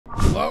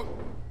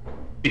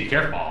Be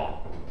careful.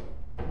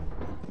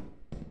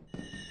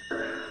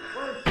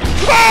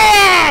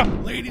 Ah!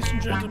 Ladies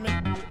and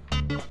gentlemen,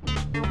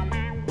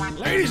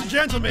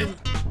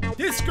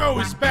 Disco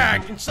is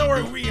back, and so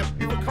are we,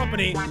 the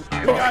company.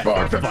 We got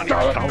Funny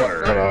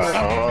colors.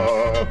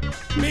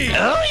 me.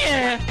 Oh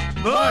yeah!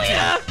 Oh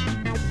yeah!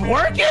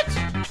 Work it!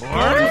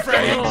 Golden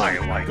Freddy. I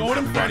like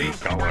Golden the Freddy.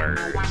 funny colors.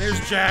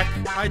 There's Jack.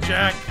 Hi,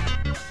 Jack.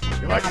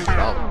 You like these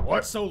albums?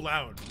 What's so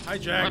loud? Hi,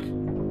 Jack.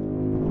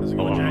 How's it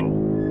going, Jack?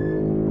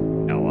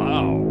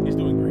 Hello. He's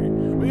doing great.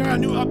 We got a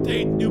new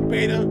update, new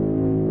beta.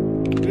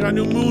 We got a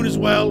new moon as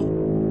well.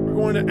 We're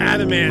going to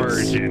Adamance.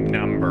 Version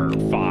number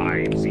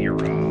 50.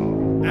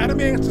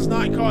 Adamance does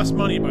not cost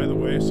money, by the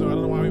way, so I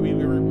don't know why we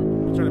were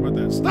concerned about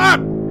that. Stop!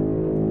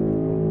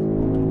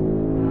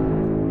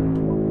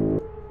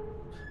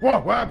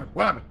 What happened?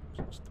 What happened?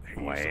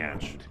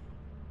 Land.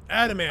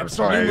 Adamance. I'm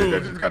sorry. New I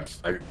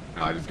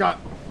moon. just got.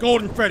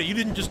 Golden Freddy. You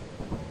didn't just.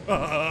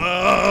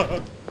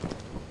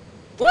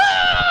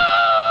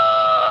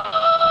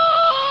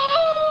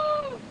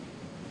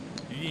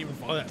 You didn't even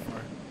fall that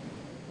far.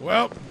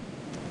 Well.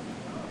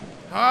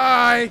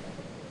 Hi.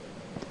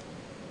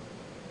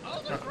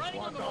 Oh, there's writing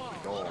on the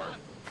wall.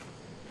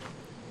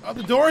 Oh,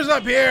 the door's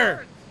up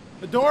here.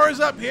 The door is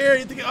up here. You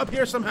have to get up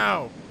here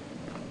somehow.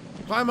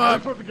 Climb I'm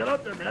up. supposed to get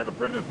up there, man. The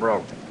bridge is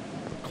broke.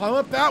 Climb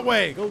up that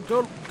way.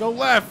 Go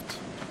left.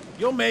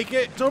 You'll make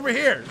it. It's over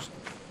here.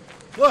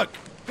 Look,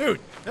 dude.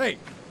 Hey,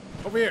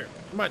 over here.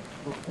 Come on.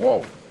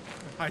 Whoa.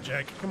 Hi,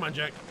 Jack. Come on,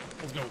 Jack.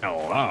 Let's go.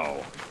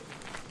 Hello.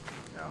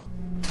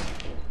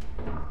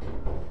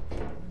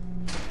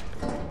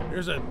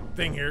 Here's a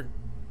thing here.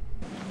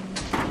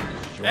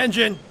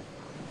 Engine.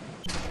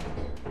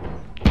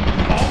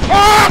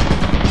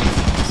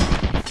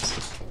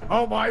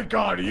 Oh my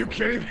God! Are you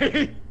kidding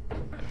me?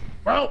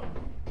 Well.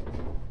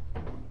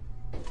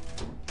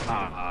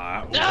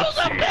 That was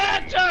a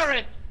bad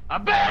turret! A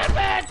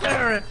bad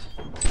turret!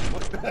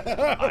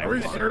 Are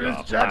we serious?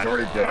 Jack's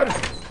already dead.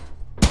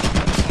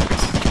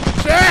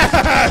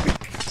 Jack!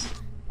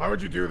 Why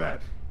would you do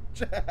that?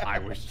 I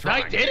was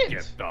trying to didn't.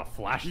 get the You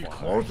flashlight.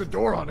 closed the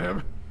door on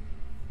him.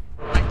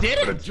 I did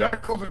But it!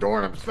 Jack closed the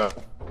door on himself.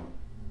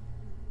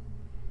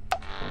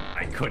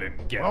 I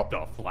couldn't get Well.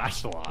 the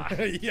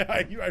flashlight. Yeah,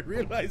 I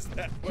realized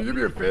that. Can you do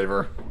me a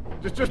favor?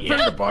 Just bring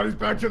Yeah. the bodies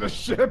back to the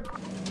ship.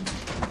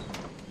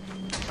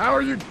 How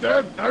are you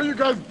dead? How are you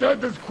guys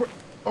dead this quick?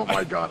 Oh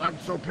my God, I'm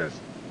so pissed.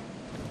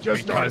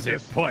 Just Because started it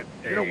this. put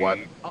You know what?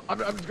 I'm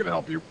just gonna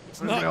help you.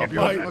 I'm not gonna help you.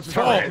 my Let's just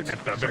fault. let's at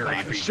the just very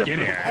back to the ship.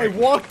 beginning. I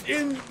walked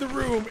in the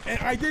room and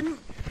I didn't.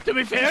 To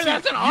be fair, See,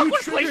 that's an you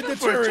awkward triggered placement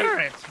the for a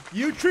turret. turret.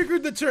 You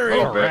triggered the turret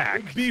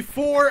Correct.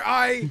 before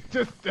I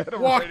Just dead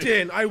walked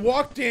already. in. I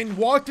walked in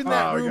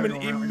that Oh, we room, gotta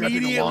and go around. We gotta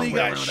take a long immediately way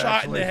got around,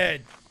 shot in the actually.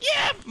 head.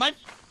 Yeah, my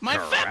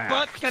fat Correct.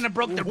 butt kind of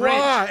broke the bridge.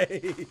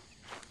 Why?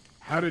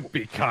 How did?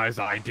 Because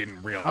I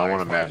didn't realize I wanna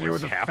what imagine it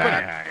was was a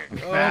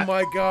happening. Oh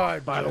my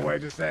God! By the way,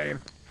 just saying.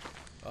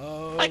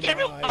 Oh I can't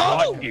my re-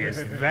 oh! What is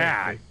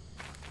that?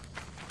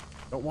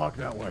 Don't walk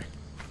that way.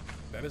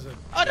 That is a.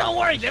 Oh, don't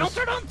worry, they don't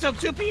turn on until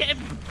 2 p.m.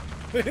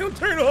 They don't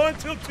turn on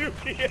till 2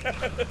 p.m.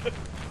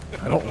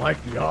 I don't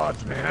like the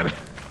odds, man.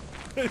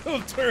 They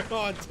don't turn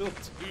on till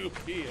 2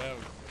 p.m.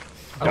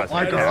 I don't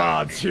like our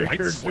odds here, Light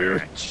dude.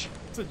 switch.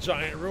 It's a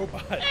giant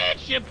robot. It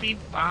should be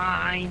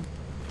fine.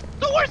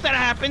 The worst that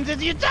happens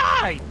is you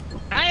die.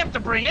 I have to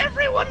bring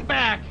everyone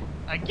back.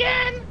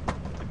 Again,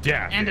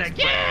 Death and is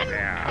again,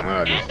 bad.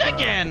 gonna and just,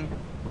 again.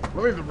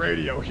 We'll leave the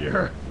radio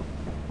here.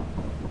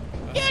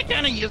 Yeah,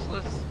 kind of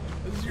useless.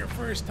 This is your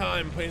first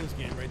time playing this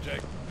game, right,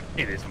 Jack?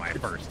 It is my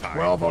first time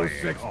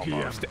 12:06 playing PM.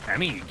 almost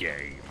any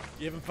game.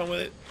 You having fun with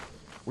it?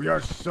 We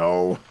are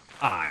so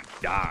I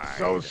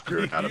died.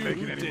 screwed out of You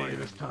making any did. money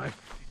this time.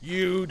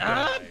 You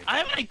died. I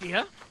have an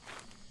idea.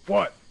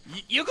 What?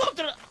 You go to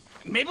the...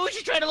 Maybe we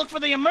should try to look for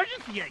the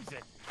emergency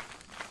exit.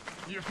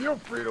 You feel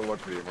free to look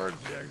for the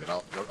emergency exit.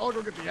 I'll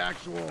go get the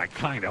actual. I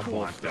kind of cool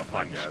want to stuff,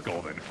 I punch guess.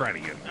 Golden Freddy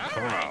in the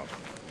Alright. throat.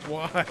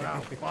 Why?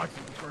 Wow,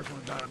 Foxy's the first one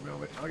to die in a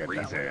minute. I'll get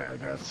that way, I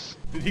guess.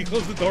 Did he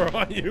close the door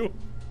on you?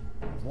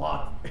 It's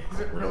locked. Is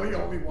it really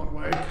only one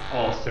way?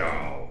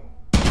 Also,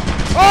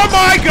 Oh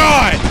my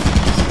God!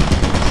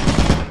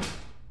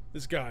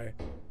 This guy.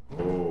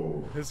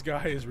 Oh. This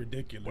guy is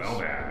ridiculous. well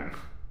then.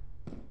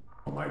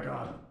 Oh my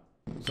God.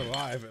 He's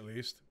alive at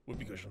least.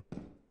 Whoopee cushion.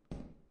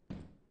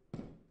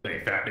 They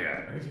fat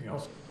man. Anything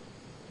else?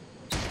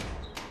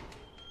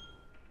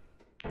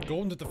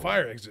 Golden's at the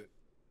fire exit.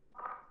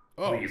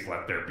 Oh. Please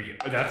let there be.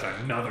 That's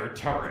another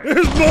turret.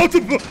 There's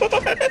multiple!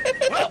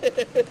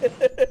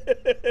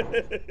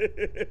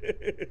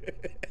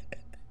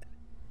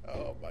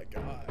 Oh my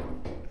God.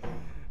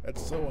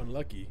 That's so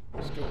unlucky.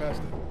 Just go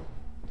past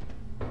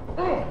it.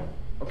 Oh.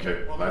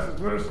 Okay. Well, that's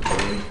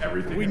literally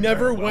everything. We in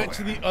never there. went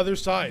to the other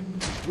side.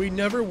 We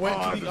never went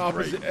Oh, to this the is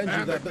opposite great. end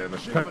Man, of that. the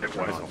machine But button it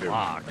turned was on, too.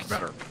 locked. That's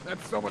better.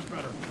 That's so much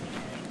better.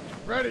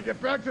 Freddy,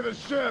 get back to the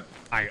ship.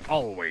 I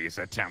always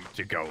attempt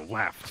to go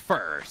left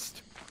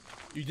first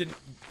You didn't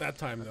that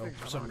time though,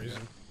 for some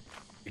reason.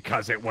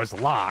 because it was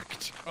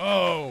locked.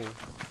 Oh.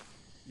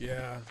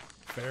 Yeah.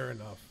 Fair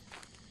enough.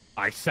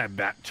 I said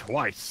that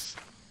twice.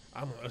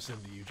 I'm gonna listen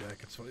to you,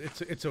 Jack.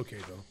 It's okay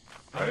though.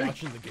 I'm Ready?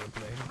 watching the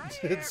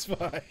gameplay. It's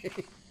fine.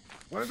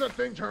 When does that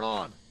thing turn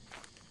on?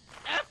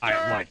 I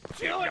After like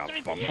 2 being or a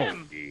 3 p.m.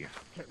 bumblebee.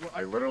 Okay, well,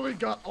 I literally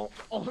got all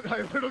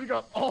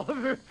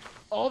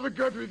the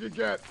goods we could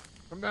get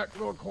from that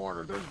little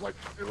corner. There's like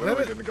it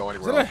literally didn't go Is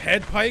anywhere that a else.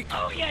 head pike?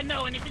 Oh yeah,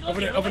 no, and if you go Of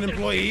an- the other of an way, there's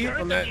employee turns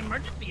on on that- the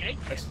emergency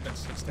exit.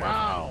 That's terrifying.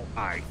 Wow.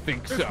 I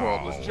think This so.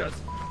 world was just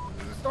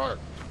this is a start.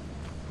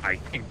 I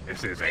think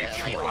this is a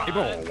Really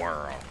tribal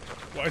world.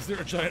 Why is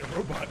there a giant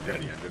robot Yeah,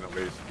 then? the engine at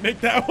least.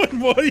 Make that one.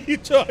 What are you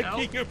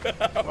talking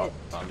about? Oh,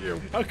 on you.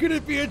 How could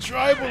it be a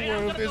tribal Alright, I'm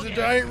world if gonna there's go a get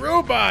giant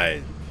robot?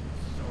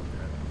 So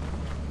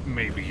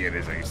Maybe it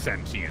is a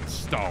sentient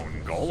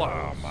stone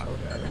golem.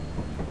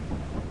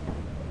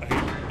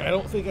 I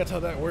don't think that's how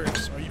that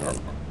works.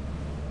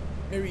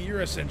 Maybe you're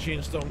a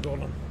sentient stone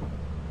golem.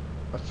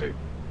 Let's see.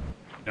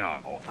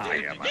 No, I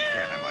am an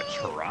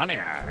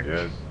animatronic.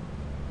 Yes.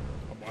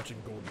 I'm watching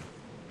Golden.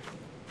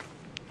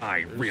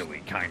 I really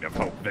kind of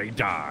hope they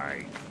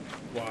die.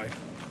 Why?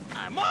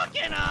 I'm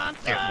walking on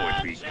It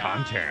would be sunshine.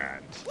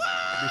 content. It'd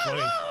be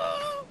funny. Woo!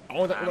 I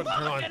want that I'm robot to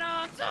turn walking on.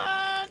 on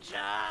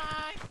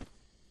sunshine.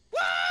 Woo!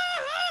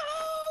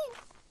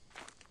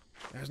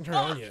 It hasn't turned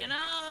on yet. Walking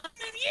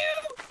on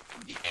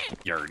you.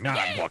 You're not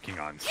walking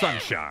on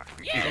sunshine.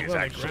 Yeah. It is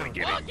actually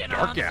getting Walking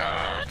dark on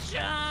out.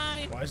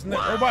 sunshine. Why isn't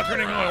that robot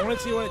turning on? I want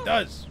to see what it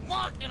does.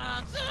 Walking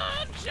on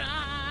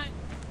sunshine.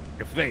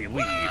 If they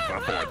leave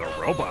before the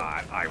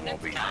robot, I will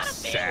be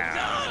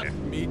sad.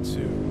 Me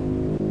too.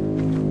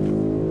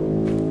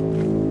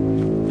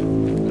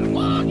 I'm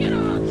walking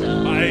on I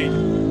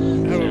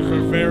sunshine. have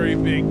a very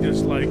big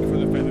dislike for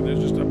the fact that there's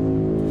just a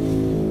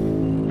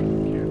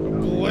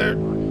blur.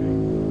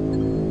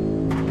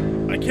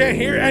 I can't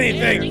hear Yeah, I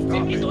anything. think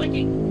Timmy's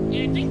waking.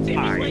 Yeah, I think Timmy's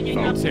I waking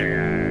up. voted.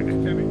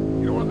 Timmy,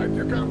 you know what? I do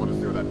kind of want to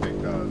see what that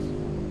thing does.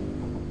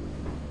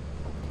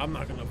 I'm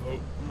not gonna vote.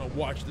 I'm gonna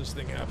watch this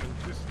thing happen.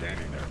 Just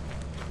standing there.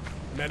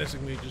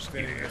 Menacingly just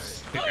standing there.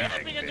 Yes. Oh yeah,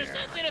 because they're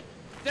sensitive.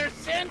 They're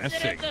sensitive to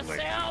Essentially.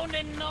 sound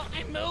and,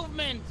 and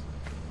movement.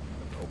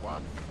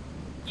 Robot.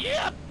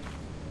 Yep.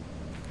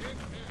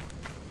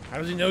 How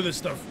does he know this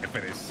stuff? If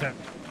it is set,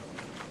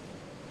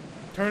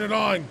 Turn it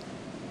on.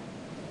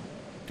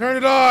 Turn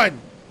it on.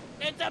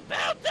 It's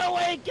about to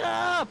wake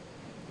up.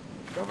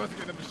 One of us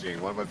get the machine.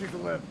 One of us needs to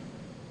live.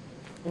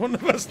 One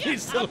of us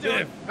needs to I'll do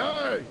it.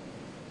 live.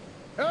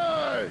 Hey!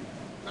 Hey!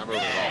 Not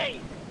moving at all. Hey.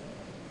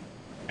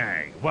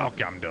 hey,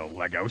 welcome to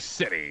Lego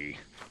City.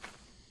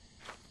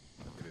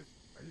 It is.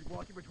 Are you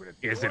walking between its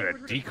Is it door a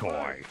between its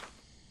decoy?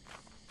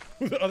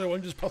 The other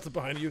one just popped up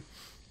behind you.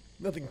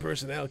 Nothing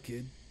personnel,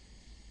 kid.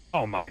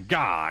 Oh my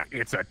god,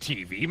 it's a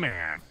TV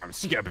man from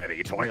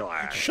Skibbity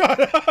Toilet.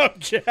 Shut up,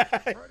 Jack.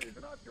 Freddy,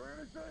 they're not doing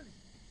anything.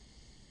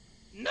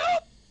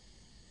 Nope.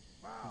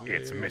 Wow.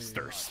 It's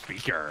Mr.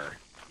 Speaker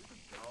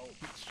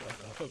Shut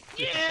up.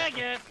 Yeah, I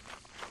guess.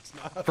 It's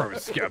not. from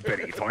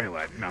Skibbity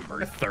Toilet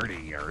number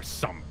 30 or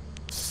some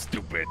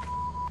stupid.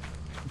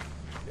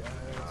 Yes.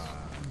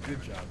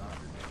 Good job.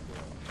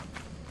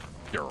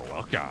 You're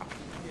welcome.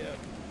 Yeah.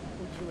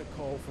 I'm just gonna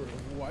call for it.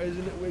 Why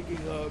isn't it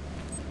waking up?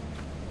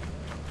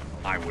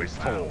 I was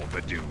told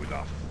to do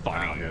the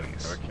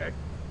funnies. Okay.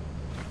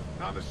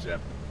 On the ship.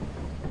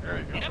 There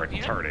you go. Yep.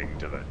 Returning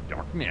to the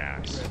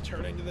darkness.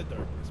 Returning to the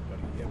darkness,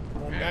 buddy. Yep.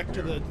 Going Yeah, back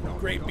to the don't-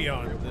 great don't-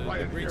 beyond, don't the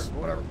quiet great, here,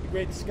 whatever. the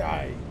great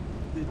sky,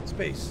 the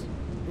space.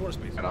 You want a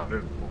space? Get on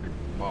this.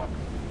 Mom.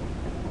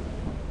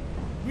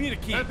 We need a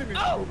key. That thing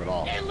didn't Oh, move at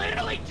all. it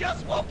literally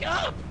just woke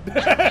up.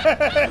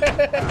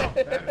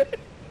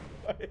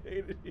 I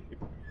hated you.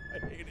 I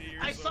hated you.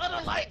 I so saw the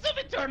much. lights of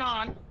it turn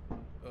on.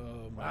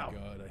 Oh my Wow.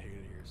 god, I hated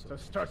you so So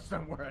much. start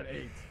somewhere at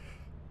 8.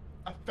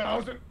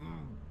 1,000?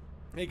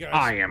 Hey guys.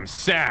 I am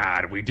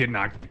sad we did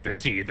not get to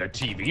see the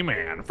TV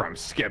man from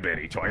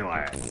Skibbity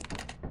Toilet.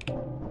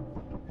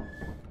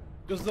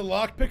 Does the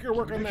lock picker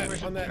work on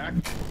that? On that?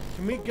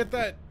 Can we get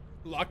that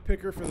lock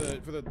picker for the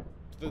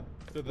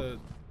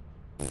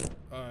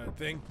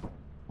thing?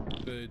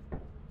 The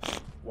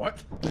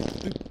What?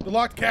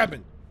 locked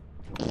cabin.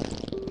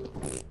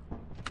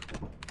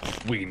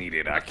 We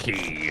needed a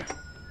key.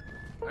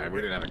 Hey,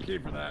 we didn't have a key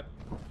for that.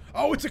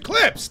 Oh, it's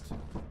eclipsed.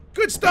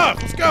 Good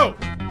stuff. Let's go.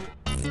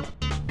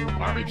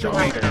 Army Shall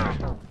Joe. we?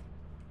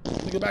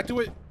 Can we go back to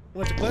it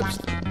when it's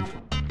eclipsed?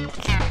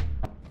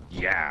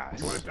 Yes.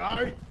 You wanna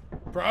die?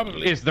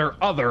 Probably. Is there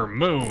other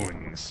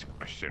moons?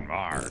 Question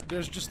mark.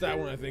 There's just that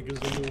one, I think, is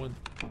the new one.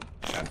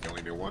 That's the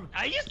only new one.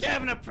 I used to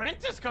have an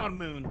apprentice called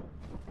Moon.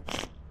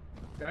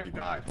 Yeah, he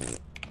died.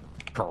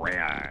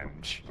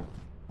 Cringe.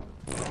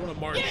 We're gonna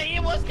march. Yeah,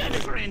 it was kind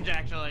of cringe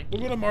actually. We're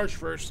gonna march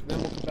first, and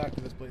then we'll come back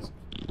to this place.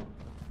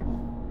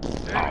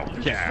 Damn, you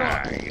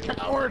Okay. suck,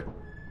 coward.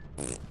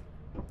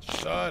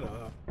 Shut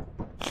up.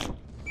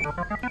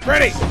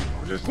 Freddy!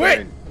 I'm just Quit!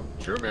 saying,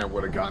 True Man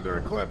would have gotten their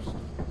eclipse.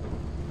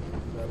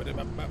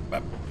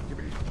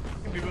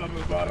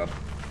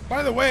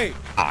 By the way,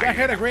 I Jack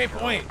had a great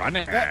point.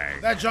 running.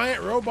 That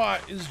giant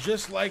robot is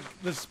just like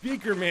the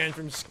speaker man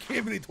from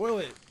Skibbity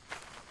Toilet.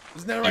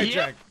 Isn't that right, Yep.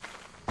 Jack?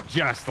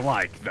 just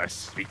like the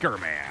Speaker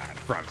Man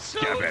from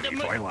Skibidi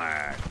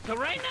Toilet. So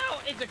right now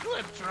it's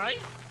eclipsed, right?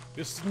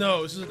 This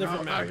is a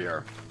different map. Not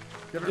here.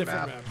 Different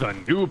map. The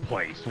new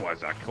place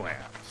was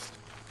eclipsed.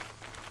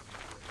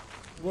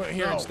 We're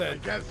here No, I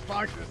instead. guess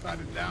Foxy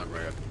decided to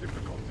downgrade the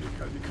difficulty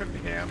because he couldn't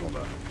handle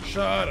the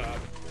Shut up.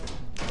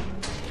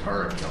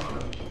 turret on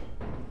it.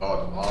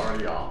 Oh, it's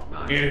already off.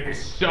 Nice. It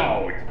is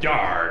so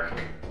dark.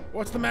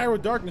 What's the matter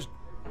with darkness?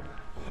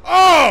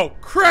 Oh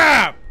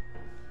crap!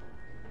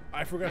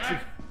 I forgot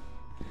to.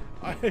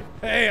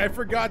 I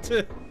forgot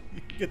to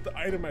get the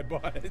item I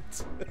bought.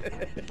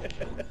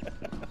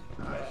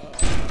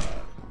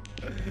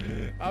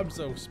 I'm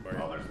so smart.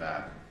 Oh, there's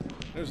that.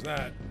 There's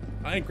that.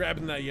 I ain't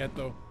grabbing that yet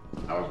though.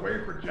 I was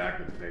waiting for Jack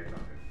to say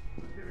something.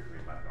 Specifically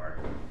about dark.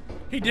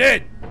 He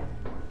did.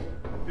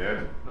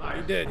 Did? Nice.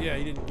 He did. Yeah.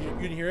 You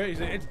didn't hear it. He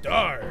said it's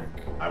dark.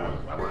 I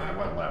went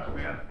left,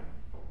 man.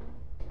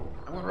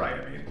 I went right,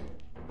 I mean.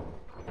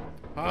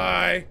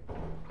 Hi.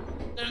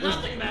 There's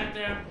nothing back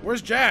there.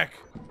 Where's Jack?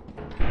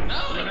 No.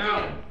 He went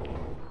out.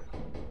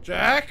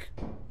 Jack?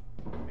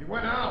 He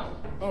went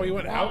out. Oh, he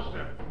went out. Lost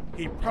him.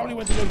 He probably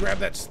went to go grab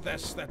that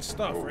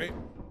stuff, right?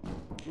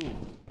 Ooh.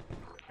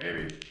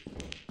 Maybe.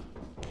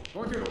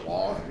 Going through the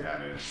walls?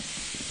 Yeah, it is.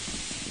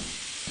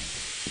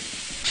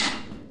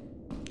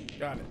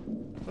 Got it.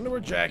 Wonder where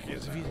Jack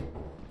is.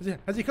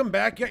 Has he come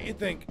back yet? You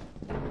think?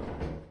 I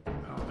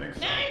don't think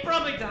so. Yeah, he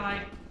probably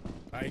died.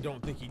 I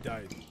don't think he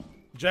died.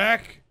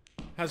 Jack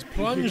has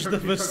plunged the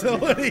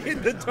facility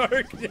into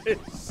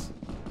darkness.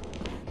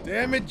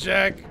 Damn it,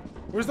 Jack.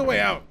 Where's the way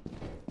out?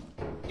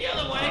 The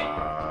other way.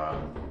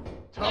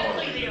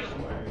 Totally the this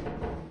other way.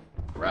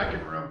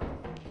 Racket room.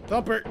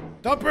 Thumper!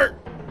 Thumper!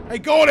 Hey,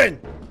 Golden!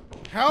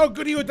 How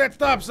good are you at that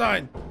stop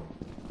sign?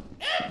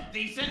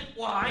 Decent.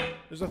 Why?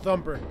 There's a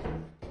Thumper.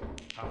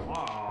 Hello.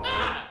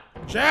 Ah!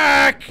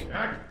 Jack!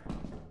 Jack?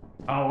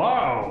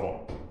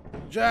 Hello.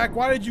 Jack,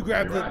 why did you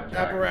grab You're the right, Jack.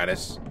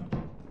 apparatus?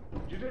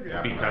 You did the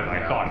Because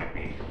I thought it'd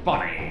be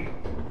funny.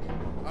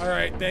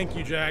 Alright, thank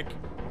you, Jack.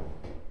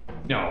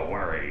 No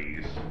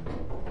worries.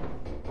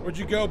 Where'd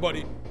you go,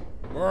 buddy?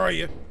 Where are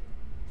you?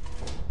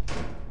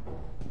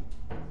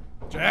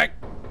 Jack?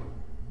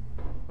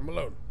 I'm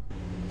alone.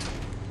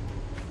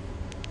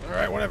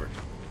 Alright, whatever.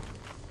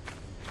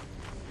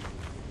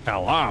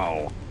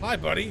 Hello. Hi,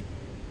 buddy.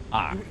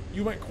 Ah,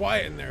 You went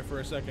quiet in there for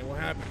a second. What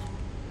happened?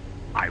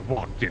 I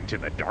walked into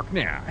the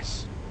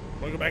darkness.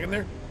 Wanna go back in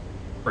there?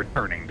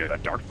 Returning to the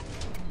dark.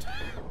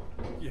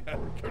 Yeah,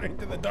 returning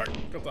to the dark.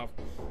 Cuts off.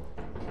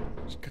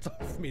 Just cuts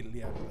off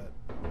immediately after that.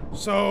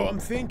 So, I'm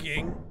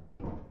thinking...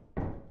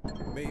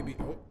 Maybe...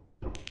 Oh,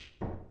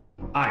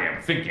 I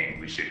am thinking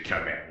we should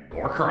commit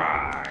war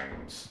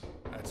crimes.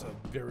 that's a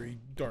very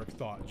dark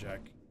thought, Jack.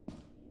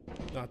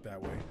 Not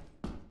that way.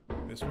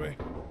 This way.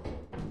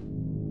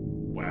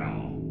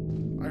 Well,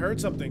 I heard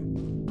something.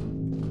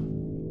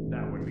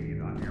 that would be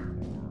the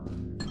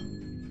airport.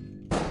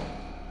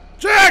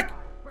 Jack!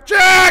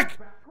 Jack!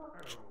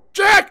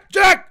 Jack!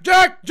 Jack!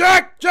 Jack!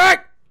 Jack!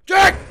 Jack!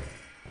 Jack!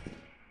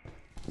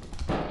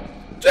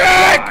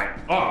 Jack!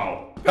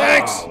 Oh.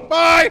 Thanks! Oh.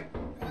 Bye!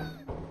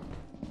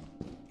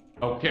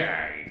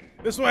 Okay.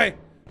 This way.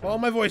 Follow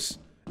my voice.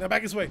 Now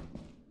back this way.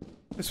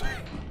 This way.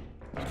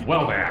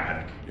 Well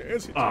then. Yeah,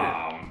 it's here.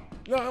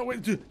 No,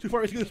 wait, too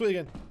far. Let's go this way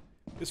again.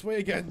 This way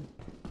again.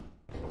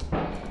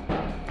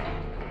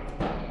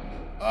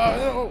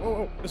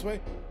 No, this way.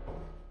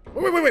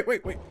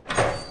 Wait.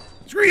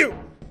 Screw you!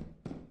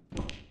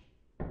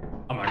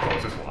 I'm the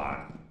closest one.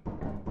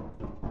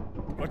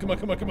 Come on,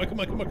 go.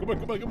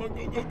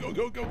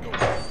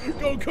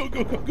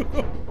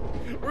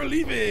 We're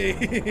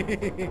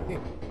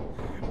leaving.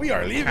 We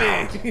are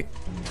leaving.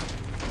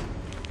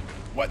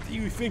 What do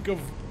you think of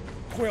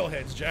quail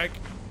heads, Jack?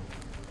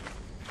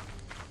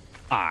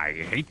 I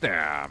hate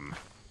them.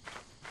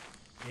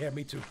 Yeah,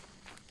 me too.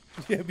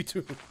 Yeah, me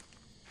too.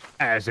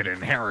 As an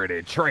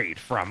inherited trait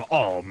from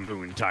all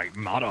moon-type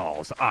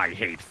models, I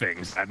hate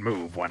things that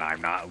move when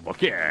I'm not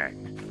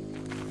looking.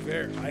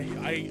 Fair.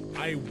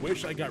 I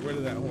wish I got rid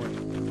of that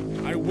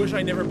horn. I wish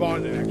I never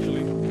bought it,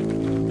 actually.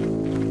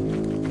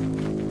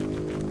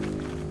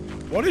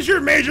 What is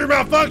your major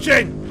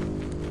malfunction?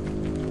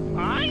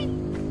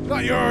 Mine?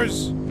 Not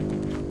yours.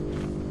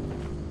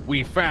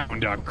 We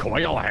found a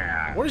coil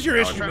head. What is your I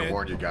was issue, trying to man?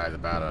 warn you guys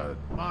about a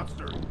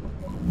monster.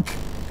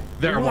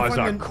 There We wanna was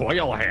find a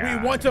coil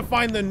head. We want to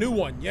find the new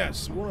one.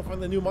 Yes, we want to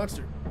find the new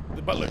monster,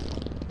 the butler.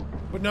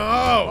 But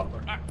no,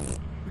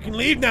 we can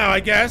leave now, I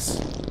guess.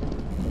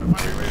 Why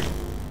do you leave?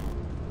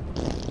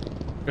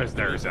 Because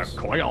there's a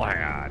coil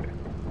head.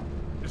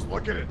 Just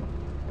look at it.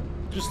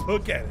 Just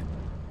look at it.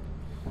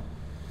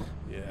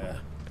 Yeah.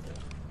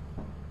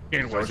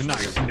 It was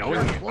nice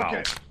knowing Just you. look Oh,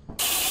 at it.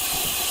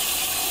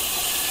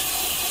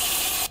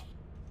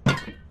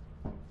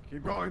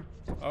 Keep going.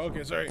 Oh,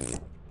 okay, sorry. Get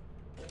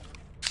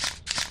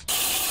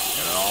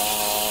it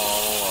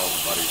all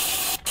over, buddy.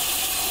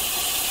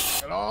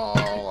 Get it all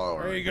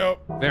over. There you go.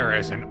 there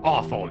is an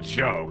awful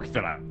joke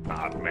that I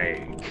not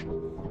make.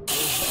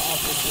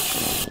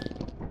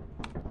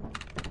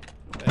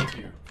 Thank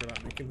you for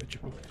not making making the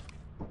joke.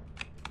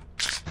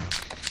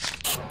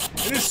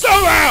 It is so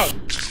loud!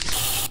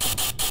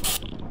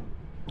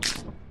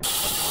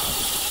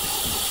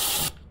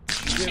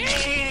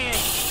 Hey!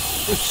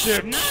 Good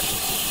shit.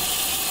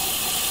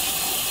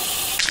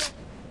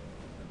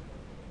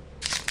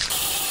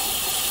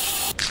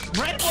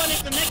 Red one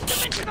is the next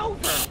dimension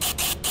over.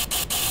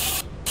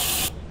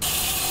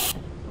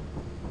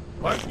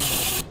 What?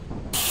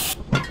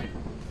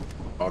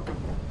 Welcome.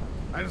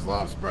 I just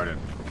love spreading.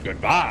 I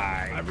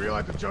Goodbye.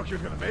 realized the joke you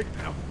were gonna make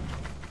now.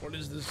 What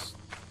is this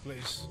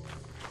place?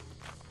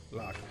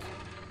 Locked.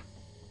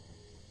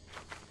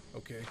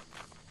 Okay.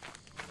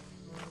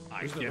 I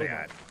Where's the get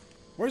robot? it.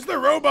 Where's the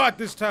robot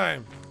this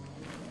time?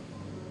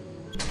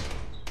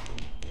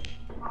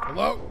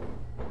 Hello?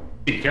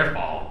 Be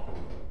careful.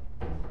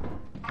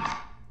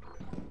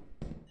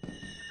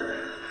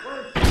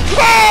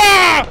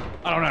 Ah!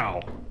 I don't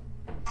know.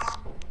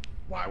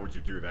 Why would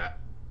you do that?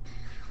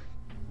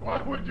 Why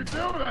would you do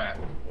that?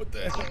 What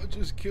the hell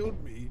just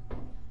killed me?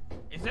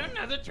 Is there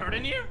another turd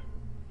in here?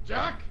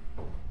 Jack?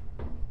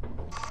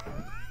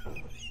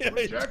 Yeah,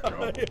 Where'd Jack go?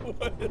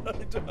 What did I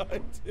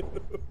die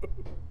to?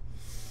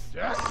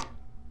 Jack?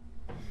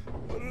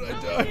 What did I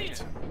Oh, die yeah.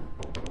 to?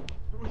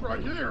 It was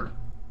right here.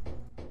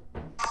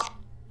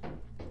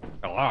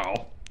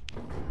 Hello?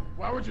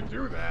 Why would you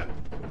do that?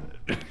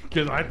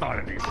 Because I thought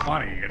it'd be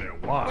funny, and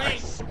it was.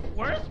 Wait,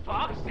 where's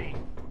Foxy?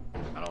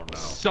 I don't know.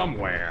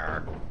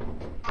 Somewhere.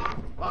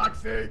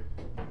 Foxy!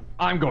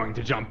 I'm going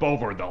to jump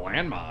over the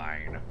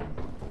landmine.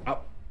 Oh.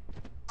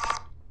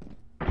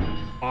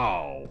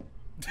 Oh.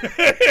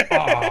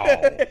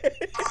 Oh.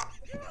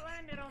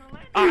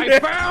 I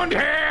found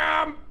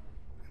him!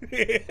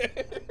 Where's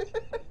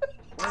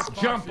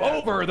Foxy Jump at?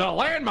 over the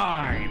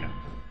landmine!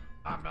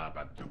 I'm not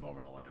about to jump over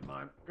the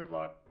landmine. Good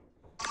luck.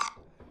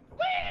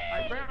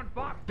 I found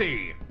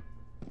Foxy!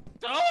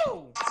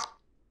 Oh!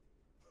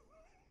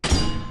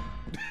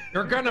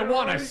 You're gonna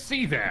want to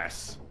see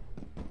this!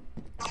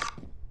 Oh my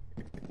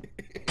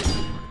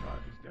god,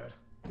 he's dead.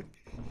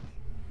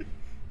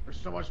 There's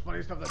so much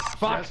funny stuff that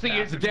Foxy just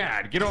is happened.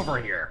 dead. Get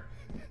over here.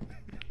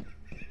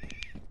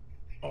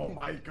 Oh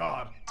my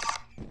god.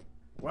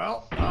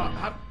 Well,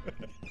 how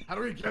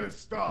do we get his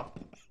stuff?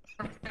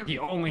 He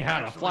only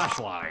had a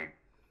flashlight.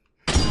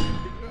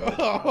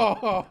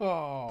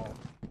 Oh.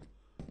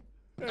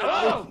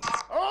 Oh!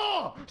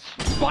 Oh!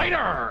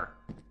 Spider!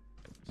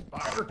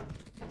 Spider!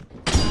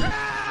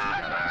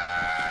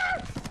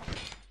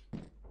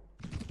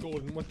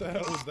 Golden, what the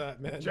hell was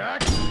that, man?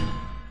 Jack?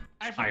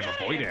 I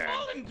forgot avoided.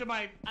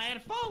 I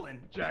had fallen.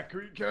 Jack,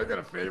 can I get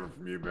a favor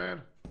from you,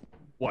 man?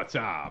 What's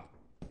up?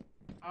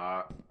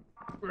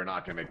 We're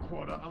not gonna make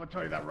quota. I'm gonna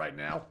tell you that right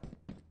now.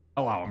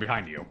 Hello, I'm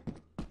behind you.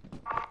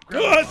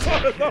 I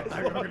saw it, that was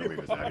I'm gonna leave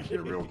us out of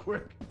here real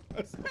quick.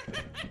 I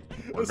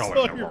We're saw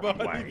going the your wrong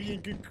body way.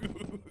 being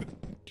cocooned.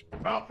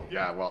 Well,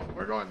 yeah, well,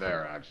 we're going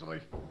there, actually.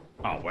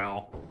 Oh,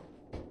 well.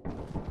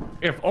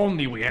 If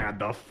only we had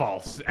the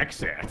false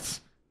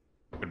exits.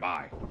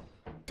 Goodbye.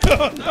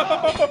 Oh,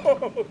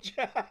 no!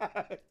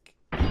 Jack!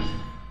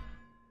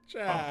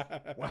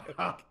 Jack!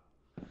 Wow.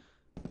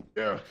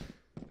 Yeah.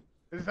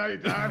 This is how you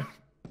died?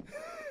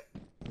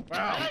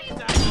 Wow. Oh, you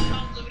died. You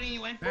called Liberty and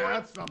you went for Yeah, it?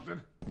 that's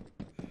something.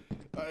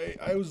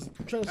 I was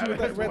trying to see what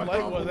that red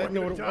light was. I didn't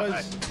know what it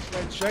was.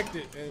 I checked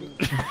it, and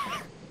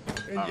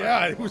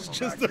yeah, it was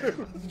just a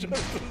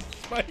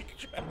spike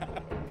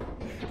trap.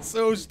 It's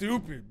so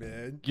stupid,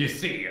 man. You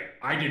see,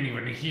 I didn't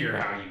even hear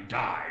how you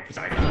died because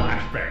I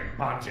flashbanged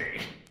Monty.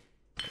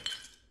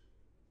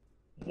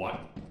 What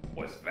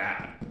was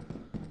that?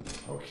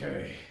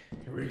 Okay,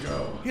 here we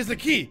go. Here's the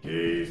key.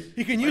 Keys.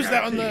 He can use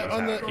that on the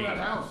Go to that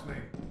house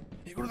thing.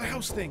 You go to the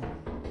house thing.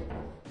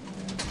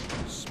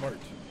 Smart.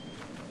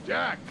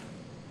 Jack!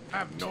 I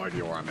have no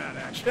idea where I'm at,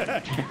 actually.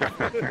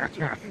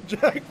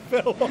 Jack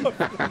fell off.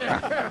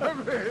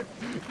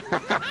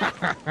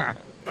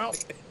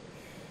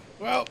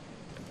 Well,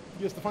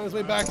 he has to find his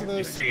way back to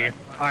the. See,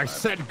 I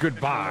said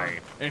goodbye,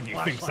 and he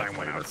thinks I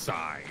went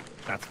outside.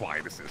 That's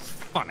why this is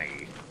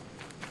funny.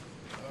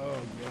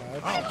 Oh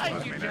god. I like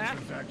that's you, my Jack.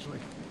 entrance, actually.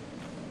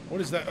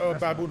 What is that? Oh,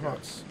 baboon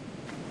hawks.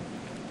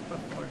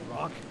 That's a floating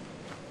rock.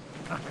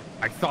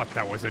 I thought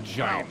that was a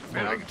giant Wow,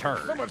 floating man, turd.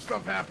 so much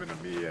stuff happened to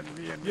me and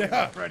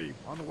Yeah. Freddy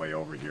on the way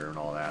over here and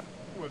all that.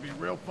 It would be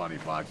real funny,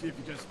 Foxy, if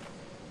you just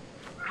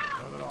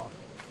shut it off.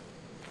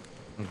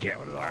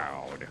 Get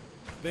loud.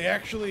 They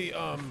actually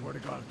Swear to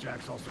God, if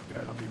Jack's also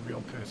dead, I'll be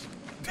real pissed.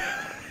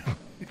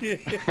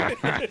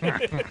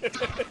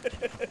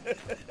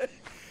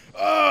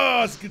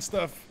 Oh, that's good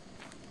stuff.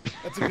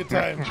 That's a good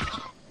time.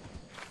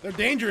 They're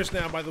dangerous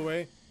now, by the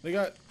way. They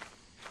got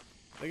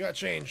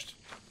changed.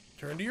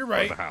 Turn to your Go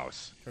right. to the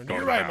house. Turn to Go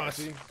your the right, house.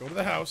 Monty. Go to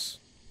the house.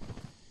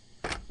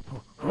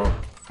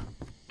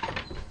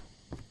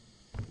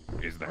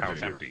 Is the Okay, house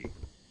here. empty?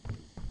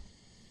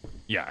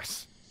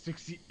 Yes.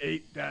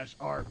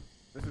 68-R.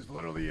 This is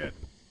literally it.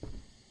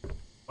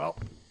 Well,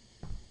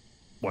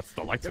 What's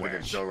the light guess I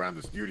can switch? show around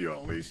the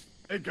studio at least.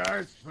 Hey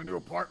guys, my new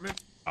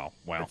apartment. Oh,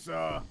 well. It's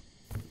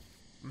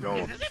No,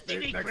 Is this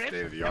MTV next Cribs?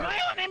 state of the Am art. I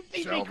on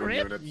MTV Shelving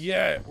Cribs? units.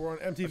 Yeah, we're on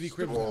MTV A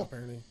Cribs now, stool.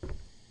 apparently.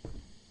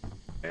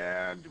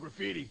 And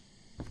graffiti.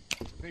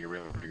 I think it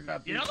really brings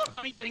out You know the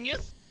funny thing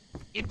is,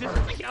 if this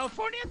is in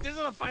California, this is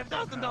a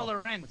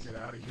 $5,000 rent. Get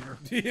out of here.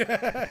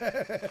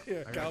 Yeah,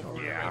 yeah, I gotta go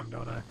California. around,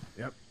 don't I?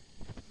 Yep.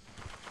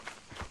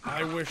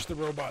 I wish the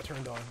robot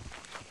turned on.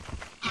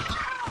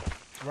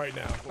 Right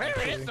now. Where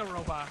actually. is the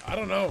robot? I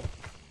don't know.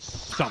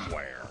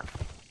 Somewhere.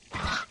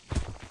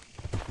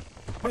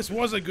 This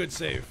was a good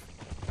save.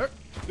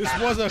 This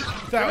was a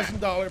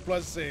 $1,000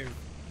 plus save.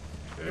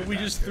 And we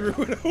just threw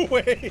it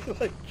away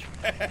like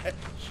trash.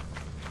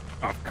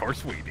 Of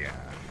course we did.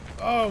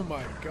 Oh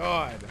my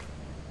god.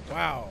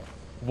 Wow.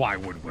 Why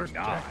would we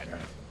not?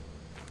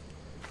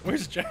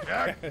 Where's Jack?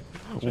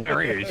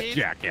 Where is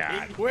Jack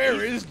at?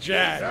 Where is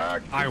Jack?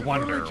 Jack, I it's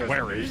wonder, literally just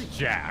where me. is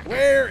Jack?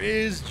 Where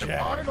is Am I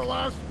Jack? the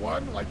last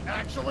one? Like,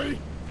 actually?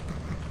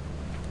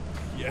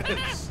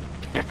 Yes.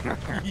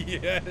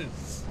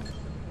 Yes.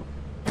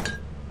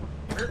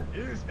 Where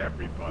is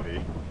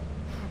everybody?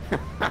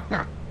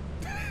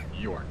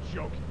 You are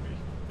joking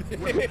me.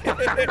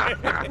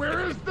 Where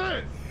is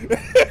this?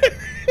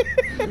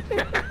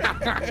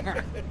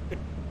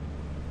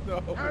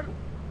 No.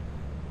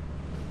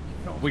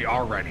 We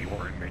already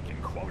weren't making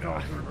No,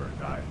 quota. River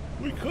died.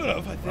 We could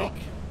have, I think.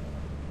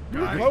 We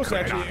were Guys, close could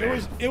actually.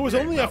 have. It was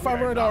only a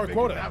 $500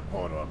 quota. That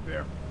quota up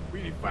there.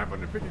 We need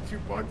 552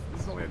 bucks.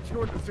 This is only a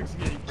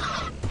 268.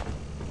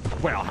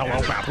 Well,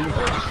 hello, Babu.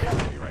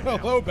 Right now.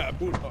 Hello,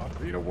 Baboon.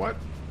 You know what?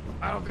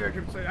 I don't think I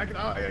can say. I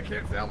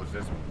can't salvage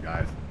this one,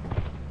 guys.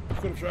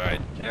 Could have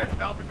tried. Can't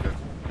salvage this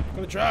one.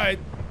 Could have tried.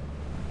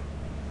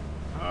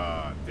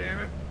 Damn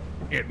it.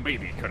 It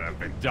maybe could have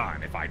been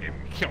done if I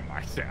didn't kill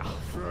myself.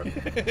 Good.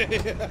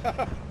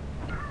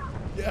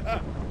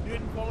 Yeah. You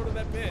didn't fall into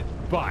that pit.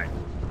 But,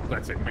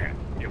 let's admit,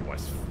 it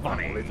was At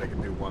funny. least I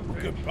can do one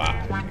thing.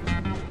 Goodbye.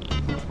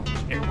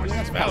 It was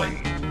That's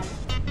funny.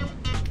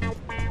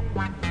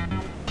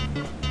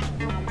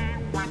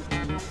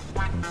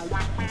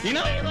 You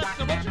know you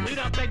left a bunch of loot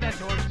outside that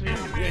door too.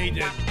 Yeah, he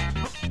did.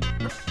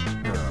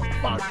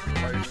 Fuck,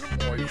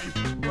 lazy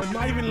boy. I'm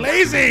not even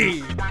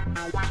lazy!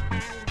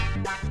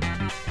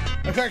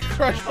 I got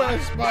crushed by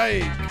a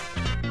spike.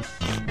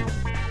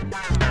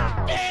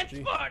 Dance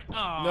foot!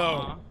 Aw.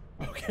 No.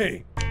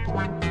 Okay.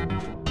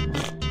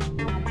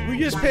 We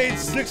just paid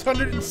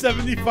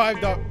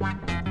 $675.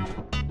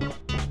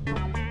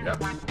 Yep.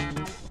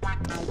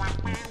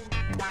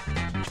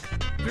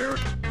 Dude,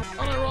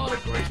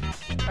 unironically,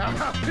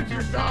 how did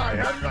you die?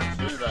 How did I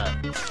see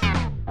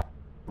that?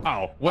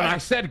 Oh, when I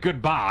said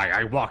goodbye,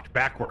 I walked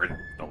backward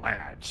the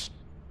ledge.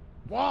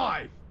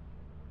 Why?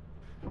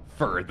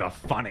 For the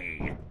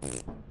funny.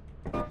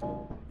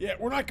 Yeah,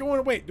 we're not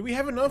going. Wait, do we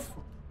have enough?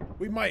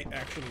 We might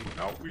actually.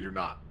 No, we do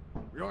not.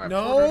 We only have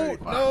No,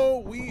 485. no,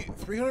 we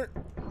 300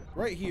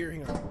 right here.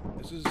 Hang on.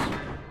 This is.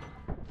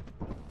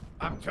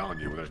 I'm telling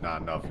you, there's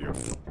not enough here.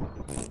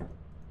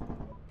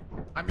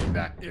 I mean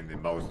that in the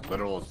most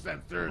literal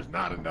sense. There is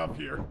not enough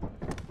here.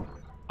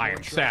 I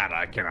am sad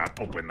I cannot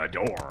open the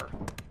door.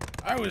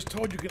 I was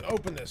told you can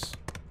open this.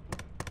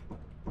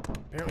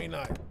 Apparently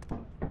not.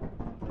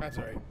 That's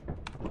alright.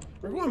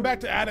 We're going back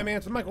to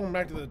Adamance. I'm not going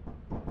back to the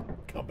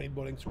company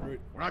building. Screw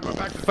it. We're not going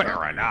back to Fair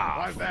start. enough.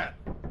 Why is that?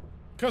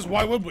 Because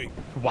why would we?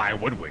 Why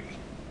would we?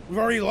 We've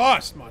already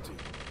lost, Monty.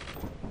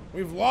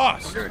 We've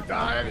lost. We're gonna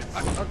die.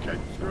 Okay,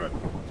 screw it.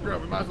 Screw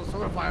it. We might as well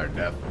solidify our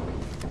death.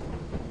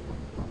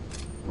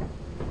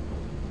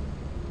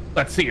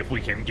 Let's see if we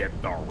can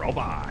get the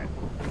robot.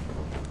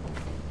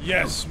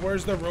 Yes,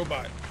 where's the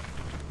robot?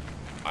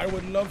 I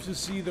would love to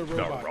see the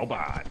robot. The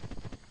robot.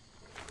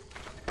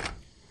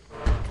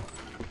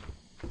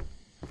 You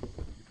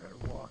better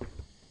walk.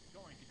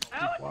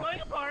 Oh, it's going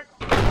apart.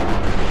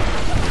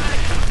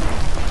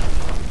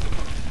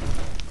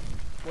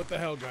 What the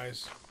hell,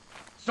 guys?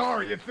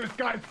 Sorry, it's this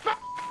guy's.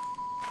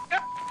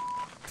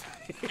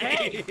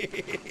 Hey!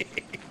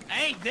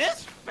 Hey,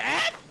 this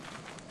fat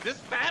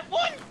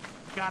one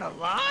got a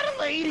lot of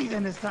ladies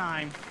in his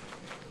time.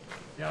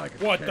 Yeah, like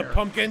a What, the chair.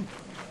 pumpkin?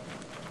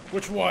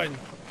 Which one?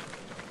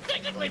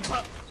 Technically,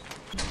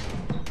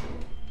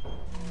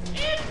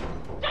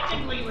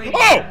 technically ladies.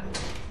 Oh!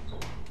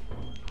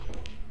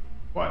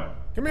 What?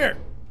 Come here.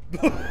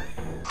 Oh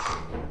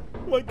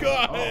my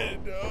god.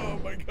 Oh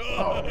my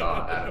Oh god.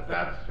 god,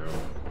 that's true.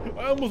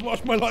 I almost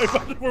lost my life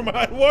out before my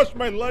eyes. I lost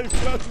my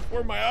life out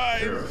before my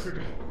eyes.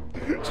 Dude.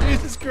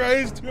 Jesus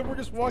Christ. Whoever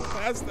just walked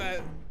past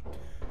that.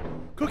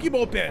 Cookie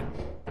bowl pen.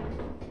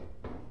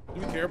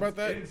 Do we care about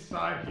that?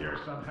 Inside here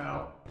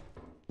somehow.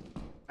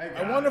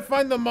 I want to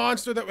find the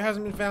monster that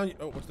hasn't been found yet.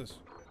 Oh, what's this?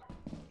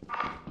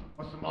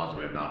 What's the monster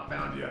we have not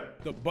found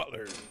yet? The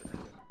butler.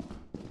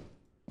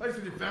 Place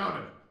that you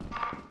found it.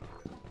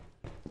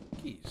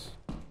 Keys.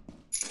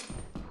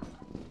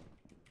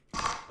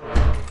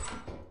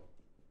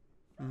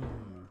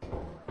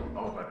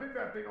 Oh, I think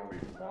that thing only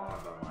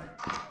spawns on like.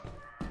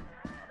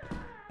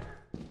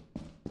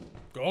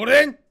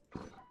 Golden?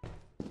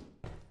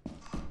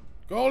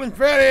 Golden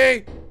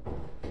Freddy!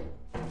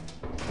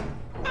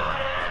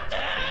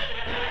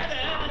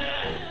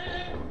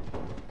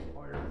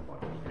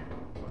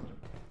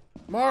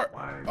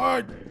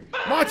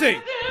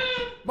 Monty!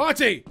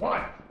 Monty!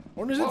 What?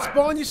 When does it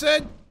spawn, you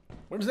said?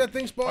 When does that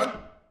thing spawn?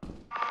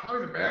 How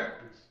is it bad?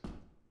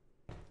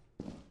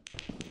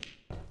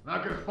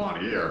 Not gonna spawn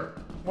here.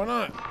 Why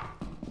not?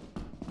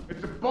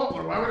 It's a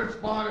butler. Why would it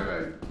spawn in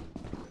a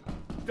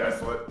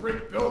desolate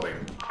brick building?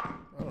 I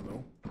don't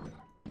know.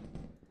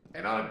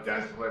 And on a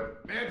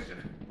desolate mansion.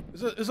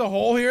 Is a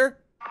hole here?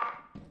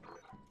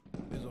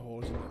 There's a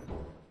hole, isn't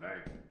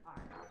there?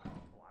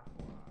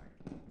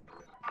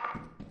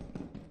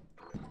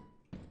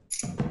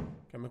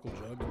 Chemical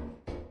jug.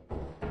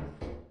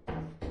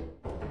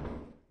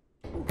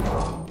 Ooh.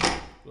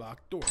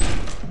 Locked door.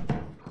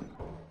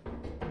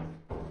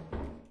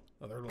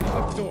 Another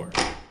locked door.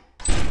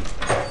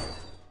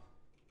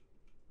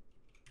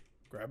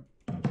 Grab.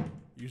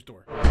 Use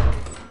door.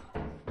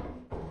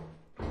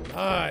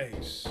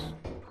 Nice.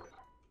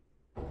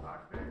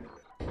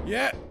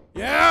 Yeah.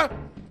 Yeah.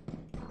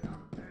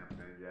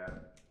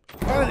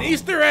 Got an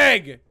Easter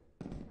egg.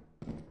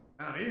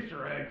 An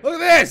Easter egg. Look at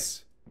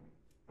this.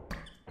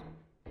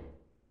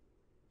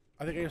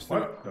 I think I just threw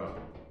it. What?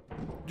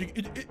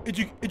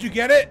 Did you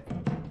get it?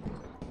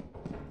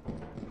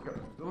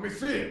 Let me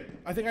see it.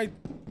 I think I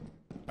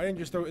didn't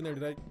just throw it in there,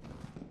 did I?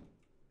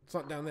 It's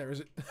not down there, is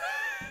it?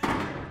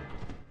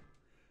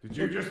 Did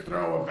you just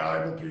throw a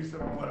valuable piece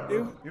of whatever?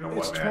 You know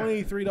it's what, man?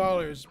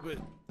 $23, but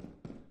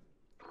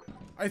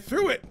I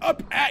threw it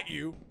up at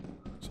you,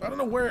 so I don't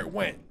know where it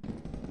went.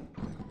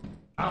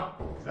 Oh,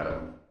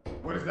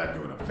 what is that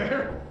doing up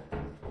there?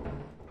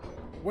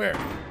 Where?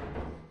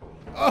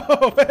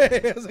 Oh,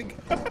 hey, how's it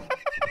going?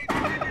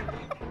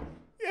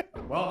 Yeah.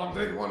 Well, I'm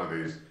taking one of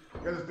these.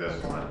 Because it's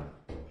this one.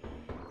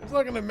 It's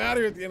not gonna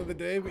matter at the end of the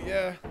day, but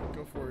yeah,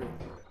 go for it.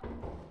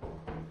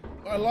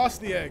 I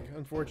lost the egg,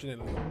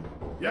 unfortunately.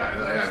 Yeah,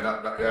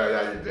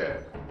 you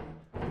did.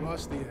 I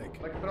lost the egg.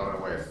 Like throwing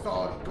away a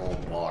solid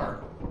gold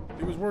bar.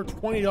 It was worth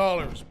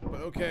 $20,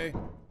 but okay.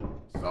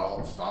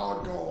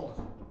 Solid gold.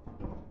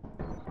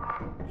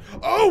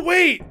 Oh,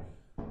 wait!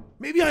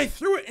 Maybe I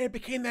threw it and it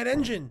became that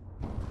engine.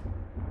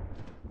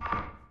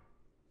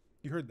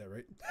 You heard that,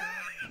 right?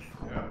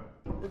 Yeah.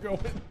 We're going.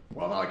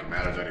 Well, not like it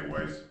matters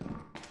anyways.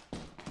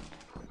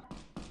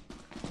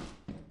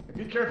 And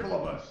be careful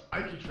of us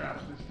Ikey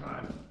traps this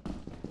time.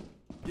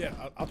 Yeah,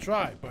 I'll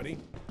try, buddy.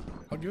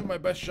 I'll give it my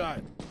best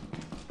shot.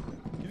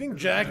 You think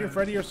Jack and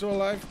Freddy are still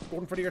alive?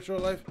 Golden Freddy are still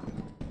alive?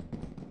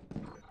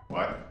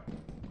 What?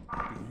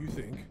 Do you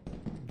think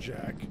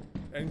Jack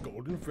and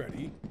Golden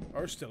Freddy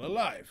are still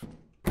alive?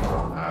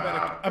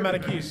 I'm out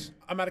of keys.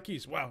 I'm out of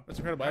keys. Wow, that's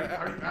incredible.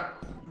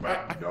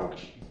 No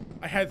keys.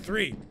 I had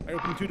 3. I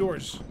opened 2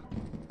 doors.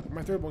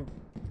 My third one.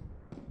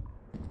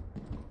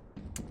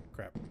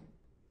 Crap.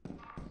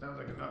 Sounds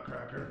like a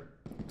nutcracker.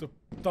 It's a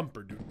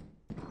thumper, dude.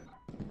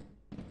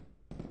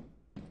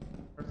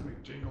 There's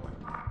something jingling.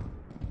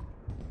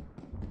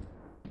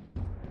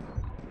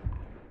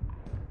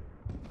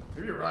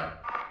 Maybe you're right.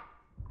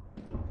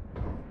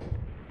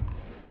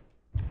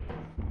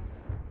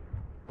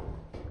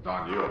 It's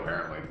on you,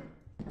 apparently.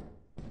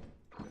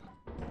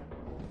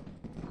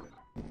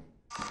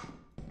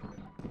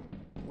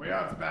 Way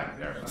out back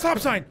there. Stop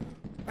sign!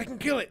 I can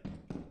kill it!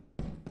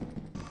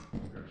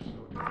 You're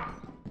so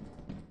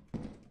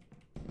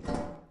good.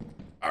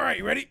 Alright,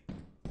 you ready?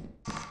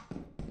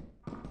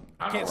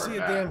 I Can't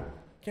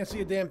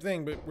see a damn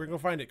thing, but we're gonna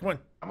find it. Come on.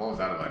 I'm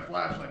almost out of my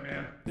flashlight,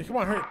 man. Yeah, come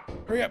on,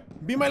 hurry up.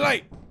 Be my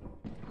light.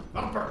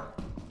 Thumper!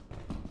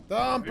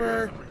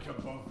 Thumper! Maybe I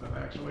killed both of them,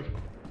 actually.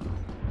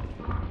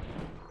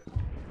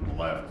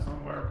 Left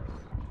somewhere.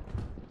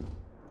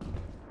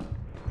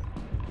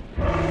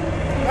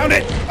 Found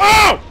it!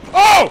 Oh!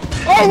 Oh!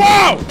 Oh,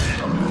 wow!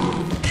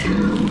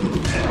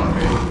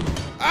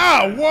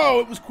 Ow! Whoa,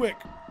 it was quick.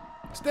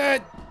 It's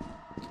dead.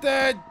 It's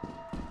dead.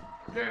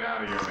 Get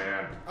out of here,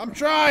 man. I'm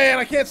trying.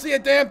 I can't see a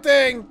damn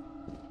thing.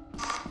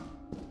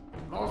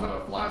 I'm almost out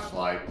of a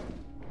flashlight.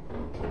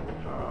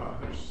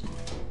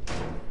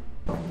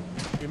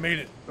 We made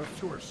it. Those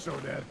 2 are so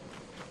dead.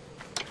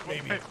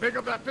 Maybe. Hey, pick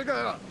that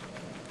up.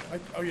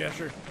 Oh, yeah,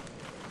 sure.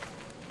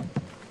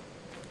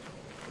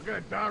 We're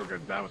gonna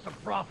die with some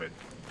profit.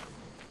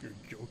 You're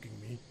joking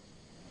me.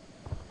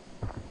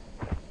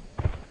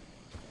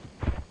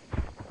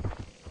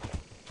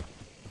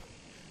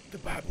 The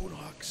Baboon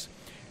Hawks.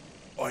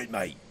 Oi,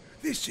 mate.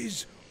 This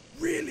is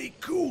really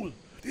cool.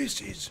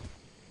 This is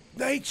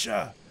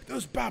nature.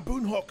 Those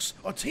Baboon Hawks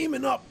are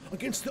teaming up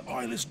against the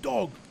eyeless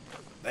dog.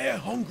 They are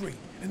hungry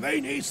and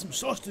they need some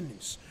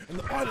sustenance. And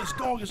the eyeless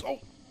dog is oh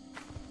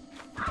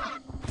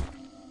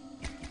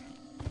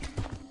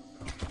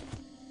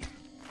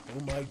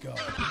my god.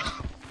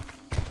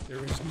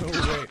 There is no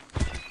way.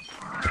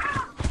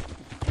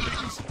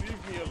 Please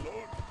leave me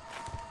alone.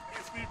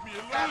 Please leave me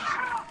alone.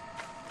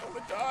 I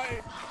wanna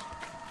die.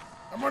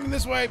 I'm running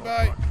this way,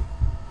 bye.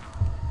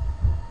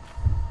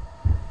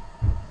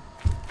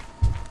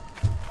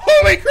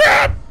 Holy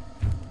crap!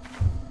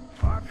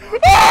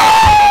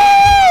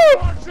 Oh!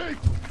 Foxy!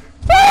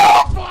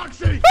 Oh!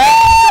 Foxy!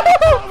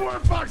 Oh!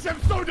 Foxy!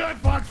 I'm so dead,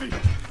 Foxy!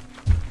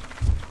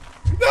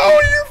 No,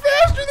 you're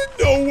faster than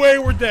no way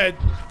we're dead.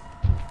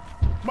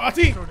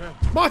 Monty!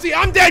 Monty,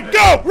 I'm dead!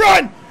 Go!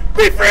 Run!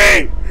 Be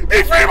free!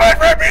 Be free, my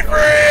friend! Be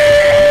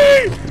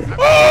free!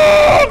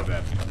 Oh!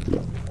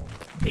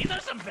 These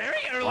are some very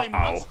early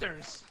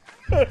monsters.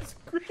 That's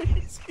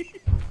crazy.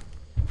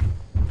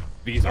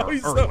 These are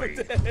he's early.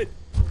 so dead.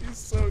 He's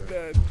so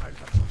dead.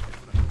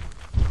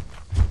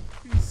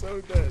 He's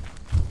so dead.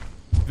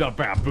 The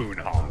baboon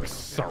hogs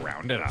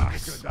surrounded us.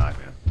 I'm gonna die,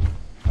 man.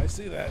 I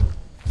see that.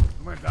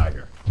 I'm gonna die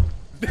here.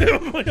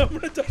 I'm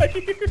gonna die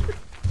here.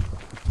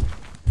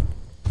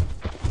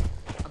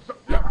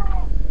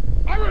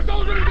 I was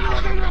soldier!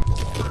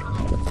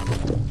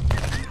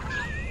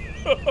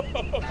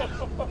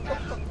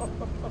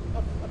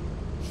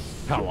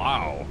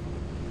 Hello.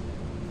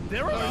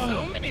 There are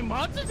so many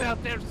monsters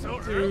out there so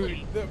early.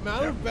 Dude, the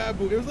amount of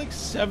baboon, it was like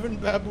 7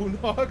 baboon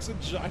hogs, a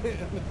giant,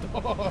 and a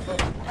dog. What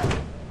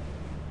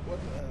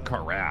the hell?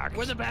 Correct.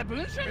 Were the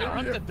baboons trying to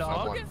hunt the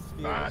dog?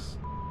 Yes.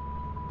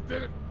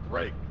 Didn't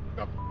break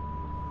the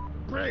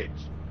bridge.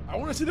 I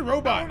want to see the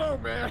robot. I don't know,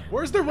 man.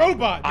 Where's the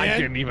robot, man? I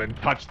didn't even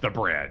touch the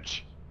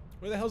bridge.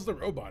 Where the hell's the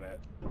robot at?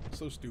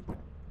 So stupid.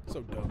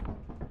 So dumb.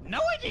 No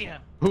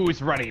idea.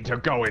 Who's ready to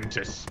go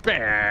into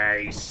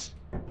space?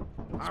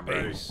 I'm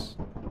ready. Space.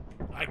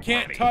 I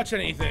can't touch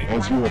anything.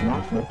 As you have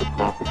not met the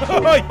proper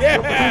Oh,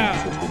 yeah!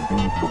 has been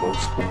deemed below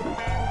standard.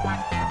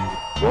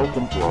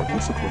 Welcome to our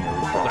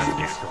disciplinary Let's process.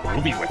 get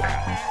groovy with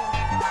that.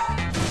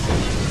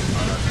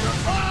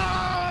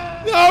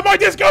 No, my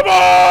disco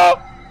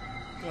ball!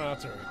 Oh,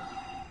 that's alright.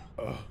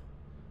 Oh,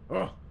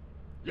 Oh,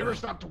 you ever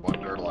stop to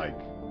wonder, like,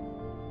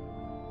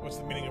 what's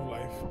the meaning of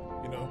life?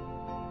 You know?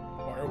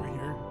 Why are we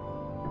here?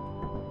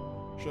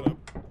 Shut up.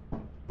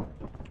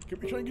 Can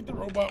we try and get the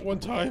robot one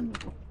time?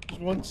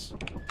 Just once?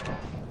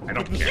 I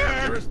don't you care.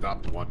 ever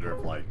stop to wonder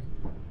if, like,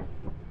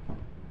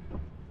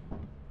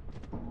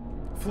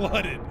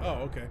 Flooded. Oh,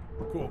 okay.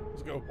 Cool.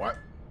 Let's go. what?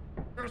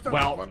 You ever stop to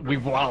Well, wonder-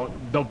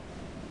 the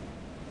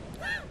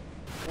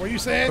What are you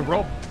saying?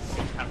 rope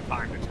have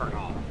time to turn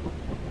off.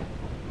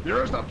 You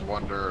ever stop to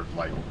wonder if,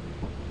 like,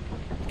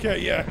 Okay,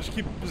 yeah. Just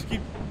keep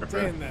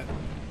saying that.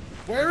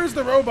 Where is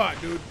the robot,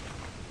 dude?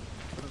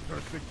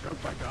 there's a big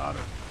joke by God,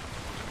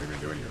 what are we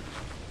doing here?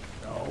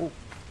 No.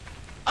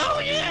 Oh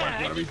Like,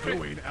 yeah. what are we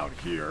doing out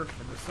here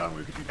in the sun?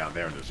 We could be down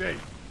there in the shade.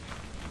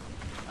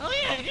 Oh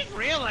yeah. I just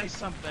realized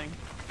something.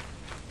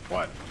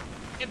 What?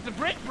 If the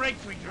bridge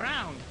breaks, we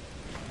drown.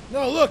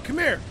 No, look. Come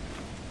here.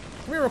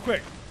 Come here real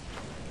quick.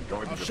 You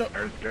going I'll to show- the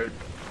fire escape?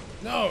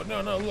 No.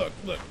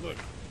 Look.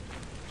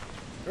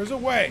 There's a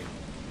way.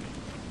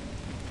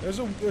 There's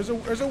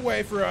a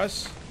way for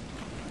us.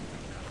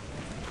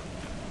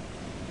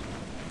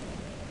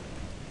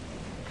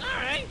 All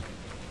right.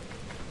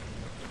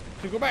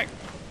 To go back.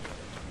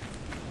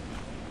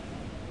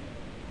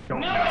 No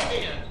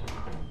idea.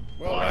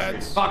 Well,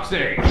 lads.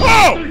 Foxy!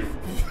 Oh!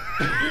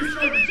 You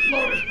should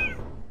exploded!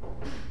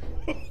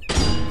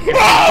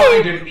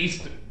 Find an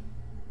Easter...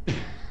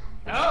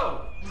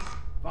 Oh.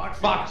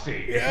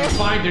 Foxy, Yeah? if you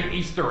find an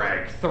Easter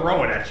egg,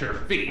 throw it at your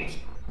feet.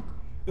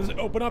 Does it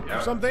open up Yeah.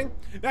 for something?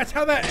 That's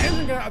how that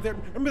engine got out there.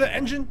 Remember the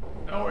engine?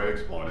 No, it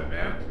exploded,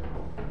 man.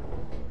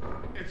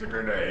 It's a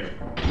grenade.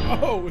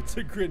 Oh, it's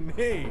a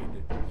grenade.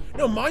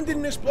 No, mine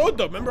didn't explode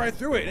though. Remember I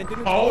threw it and it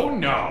didn't Oh explode.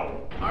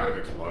 no! I've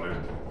exploded.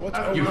 What's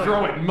You over?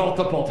 throw it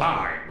multiple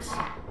times.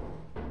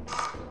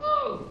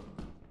 Ooh.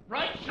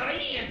 Right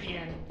shiny at the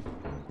end.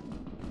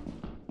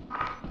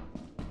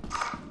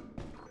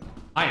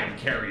 I am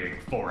carrying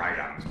 4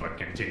 items, but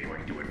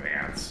continuing to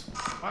advance.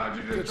 Why don't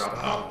you Good just drop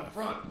them off in stuff.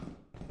 front?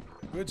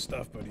 Good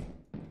stuff, buddy.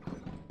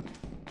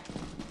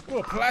 Oh,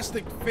 a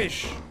plastic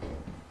fish.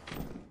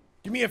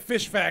 Give me a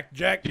fish fact,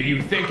 Jack. Do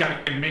you think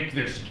I can make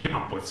this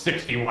jump with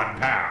 61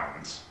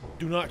 pounds?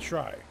 Do not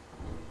try.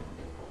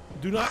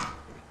 Do not.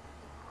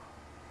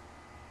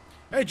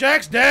 Hey,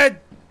 Jack's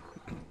dead.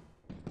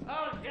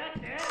 Oh,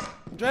 Jack dead.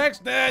 Jack's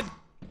dead.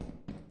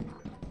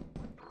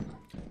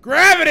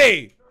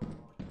 Gravity.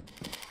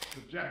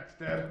 The Jack's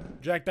dead.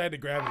 Jack died to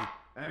gravity.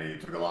 And he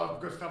took a lot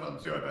of good stuff with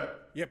him too, I bet.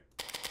 Yep.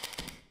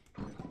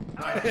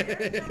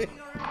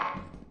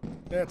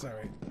 That's all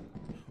right.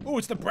 Oh,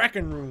 it's the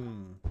Bracken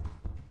room.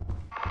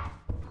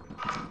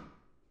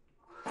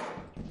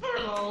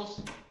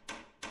 Furloughs.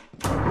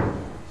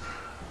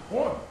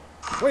 What?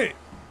 Wait,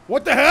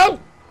 what the hell?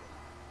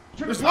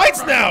 There's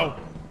lights now.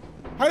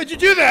 How did you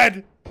do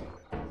that?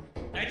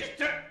 I just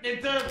turned.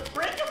 The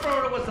breaker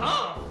motor was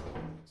off,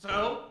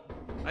 so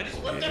I just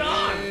flipped it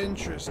on.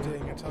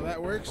 Interesting. That's how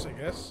that works, I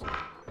guess.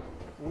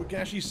 We can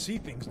actually see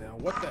things now.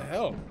 What the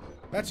hell?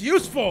 That's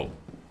useful.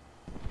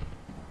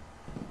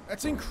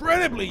 That's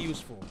incredibly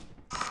useful.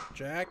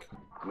 Jack.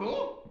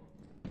 Cool.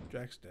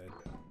 Jack's dead.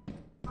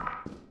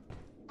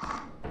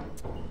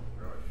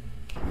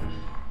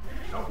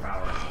 No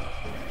power.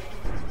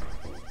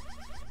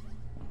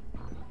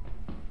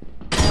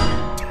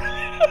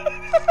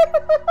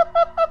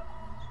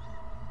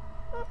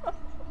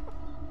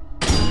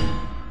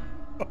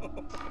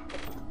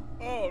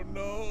 Oh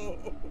no.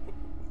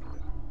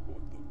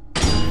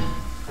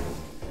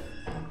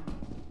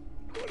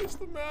 What is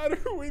the matter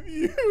with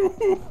you?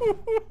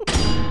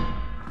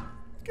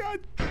 God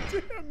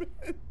damn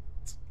it.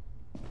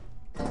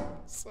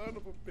 Son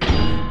of a bitch.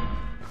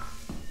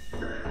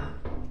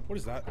 What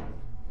is that?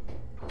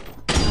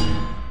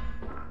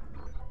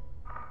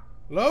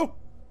 Hello?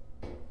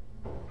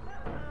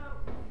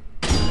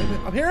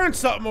 I'm hearing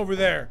something over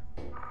there.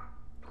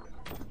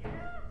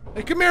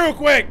 Hey, come here real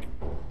quick.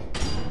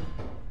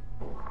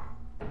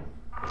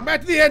 Come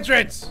back to the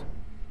entrance.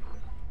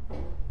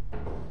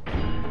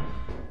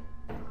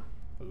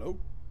 Hello?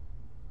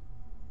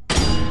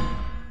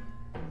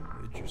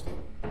 Interesting.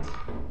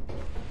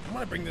 I'm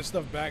gonna bring this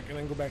stuff back and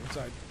then go back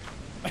inside.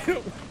 I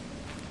don't...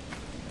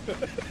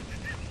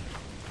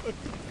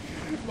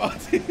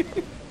 Monty.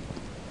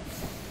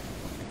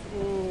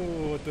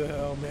 Oh, what the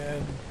hell,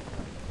 man?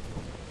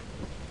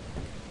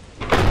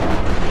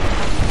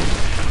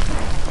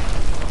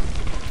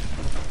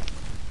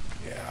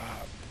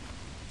 Yeah,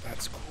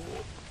 that's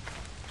cool.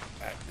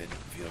 That didn't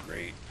feel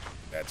great.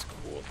 That's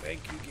cool.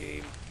 Thank you,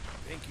 game.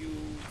 Thank you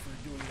for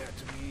doing that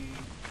to me.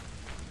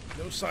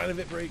 No sign of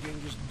it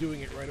breaking, just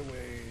doing it right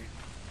away.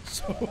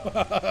 So,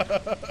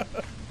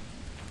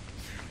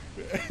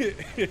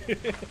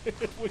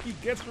 what he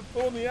gets for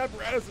pulling the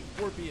apparatus at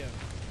 4 p.m.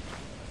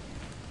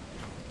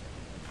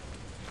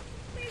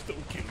 Please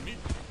don't kill me.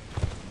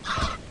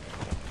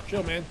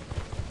 Chill, man.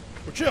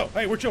 We're chill.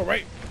 Hey, we're chill,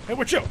 right? Hey,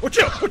 we're chill. We're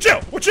chill. We're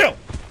chill. We're chill.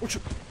 We're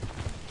chill.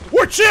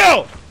 We're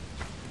chill.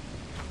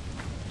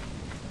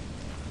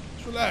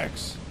 Just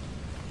relax.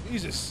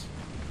 Jesus.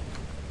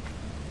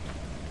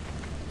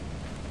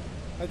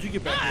 How'd you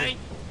get back here?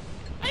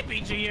 I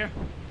beat you here.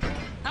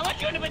 How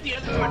about you end up at the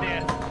other door,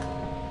 Dad?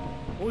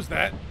 What was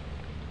that?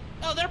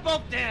 Oh, they're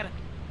both dead.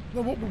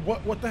 No,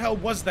 what the hell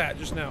was that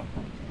just now?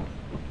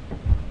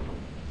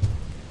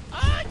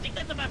 I think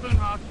that's a baboon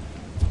hog.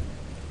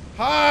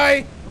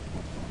 Hi!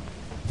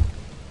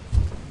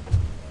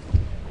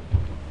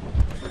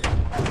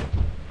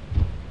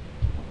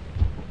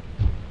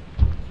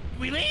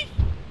 We leave?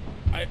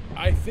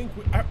 I think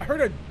I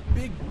heard a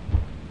big,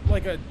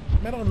 like a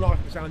metal knock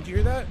sound. Did you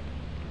hear that?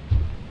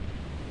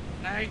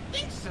 I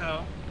think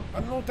so. I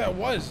don't know what that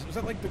was. Was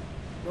that like the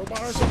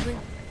robot or something?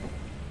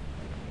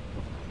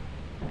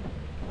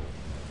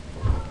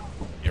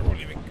 Yeah, we're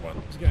leaving. Come on,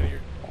 let's get out of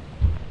here.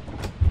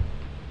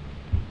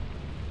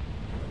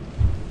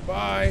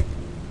 Bye.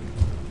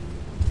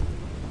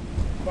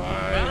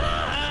 Bye.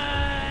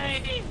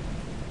 Bye.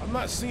 I'm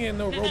not seeing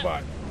no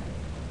robot.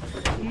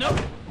 Nope.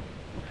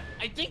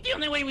 I think the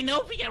only way we know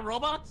if we get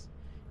robots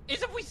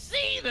is if we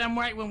see them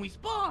right when we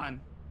spawn.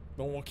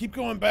 But we'll keep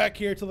going back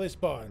here till they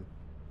spawn.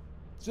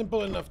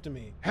 Simple enough to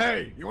me.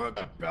 Hey, you know what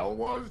that bell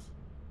was?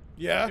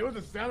 Yeah? It was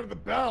the sound of the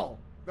bell.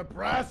 The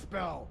brass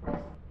bell.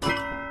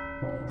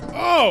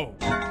 Oh!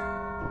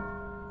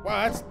 Wow,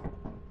 that's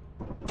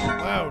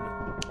loud.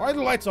 Why are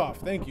the lights off?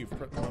 Thank you for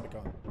putting them on the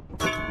con.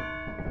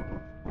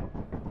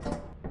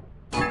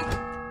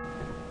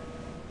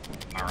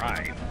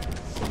 Alright.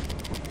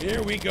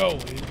 Here we go,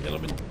 ladies and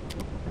gentlemen.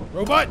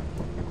 Robot!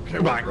 Okay,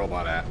 where's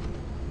robot at?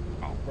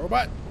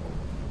 Robot!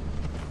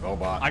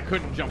 Robot. I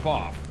couldn't jump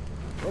off.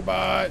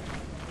 Robot!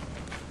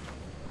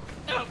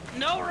 Oh,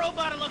 no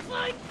robot, it looks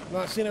like.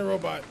 Not seeing a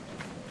robot.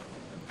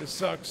 This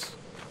sucks.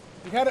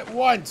 We had it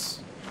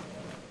once.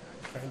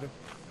 Kinda.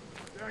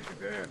 Jack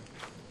is in.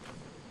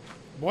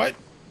 What?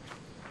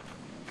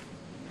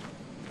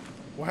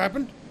 What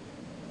happened?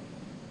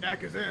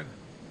 Jack is in.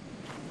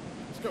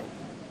 Let's go.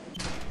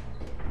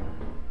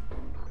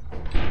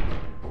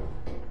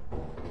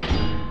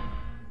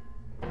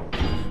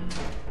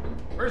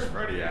 Where's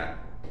Freddy at?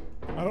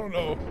 I don't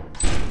know.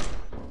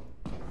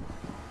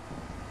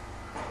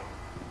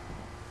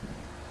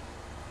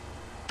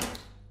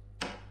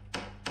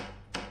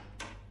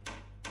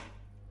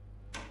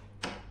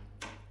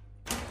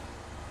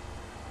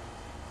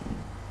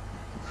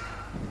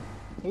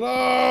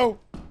 Hello?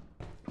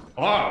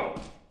 Hello?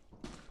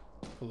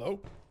 Hello?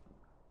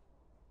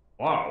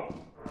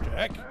 Whoa.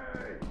 Jack?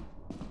 Hey.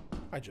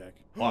 Hi, Jack.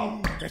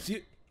 Whoa. I see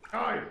it.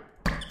 Guys.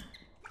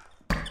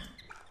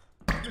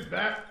 What is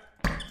that?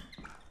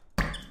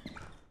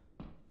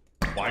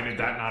 Why did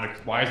that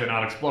not? Why is it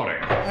not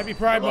exploding? Happy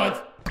Pride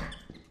Month.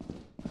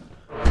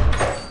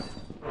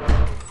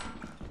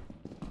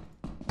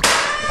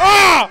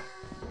 Ah!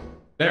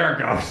 There it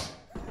goes.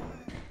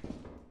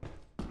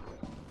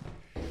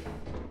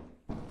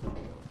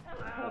 Oh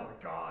my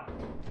god.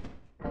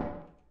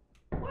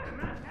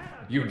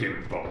 You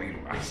didn't believe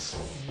us.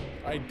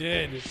 I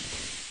did.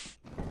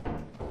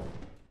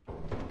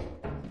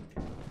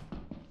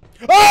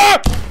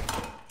 Ah!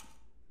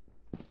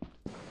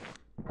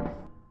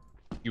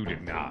 You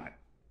did not.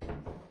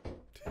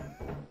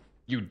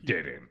 You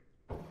didn't.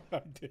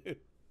 I did.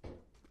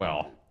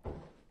 Well,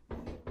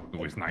 it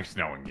was nice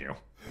knowing you.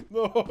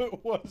 No,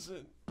 it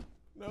wasn't.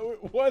 No,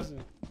 it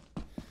wasn't.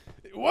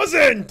 It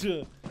wasn't!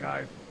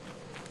 Guys,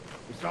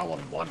 we saw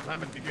one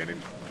time at the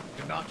beginning.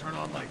 Did not turn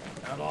on light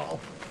at all.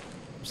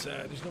 I'm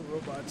sad. There's no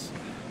robots.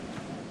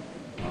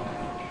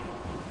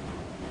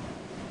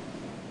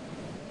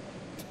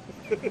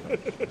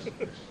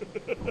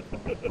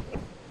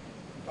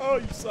 Oh,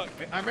 you suck.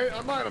 I might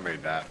have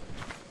made that.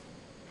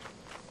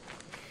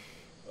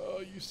 Oh,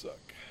 you suck.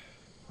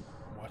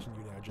 I'm watching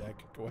you now,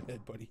 Jack. Go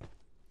ahead, buddy.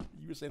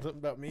 You were saying something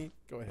about me?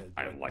 Go ahead.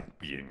 I like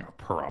being a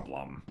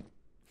problem.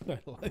 I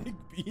like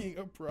being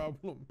a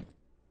problem.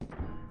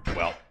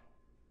 Well,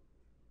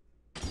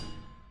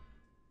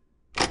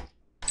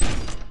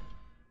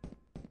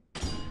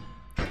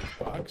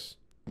 Fox?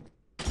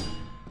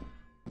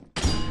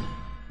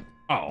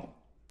 oh.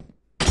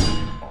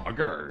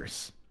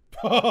 Augers.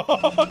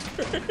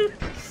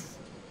 Poggers!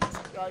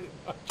 I did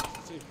not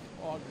just say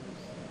poggers.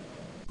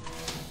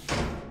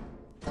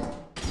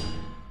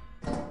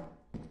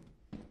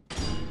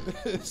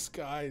 This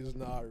guy is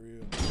not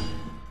real.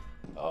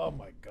 Oh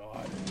my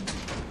god.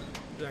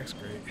 Jack's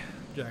great.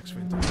 Jack's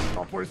fantastic.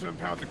 Oh, 47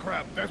 pounds of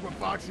crap. That's what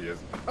Foxy is.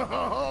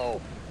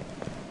 Oh!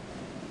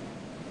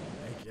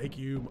 Thank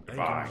you.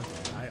 Goodbye.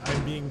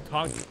 I'm being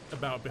talked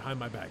about behind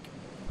my back.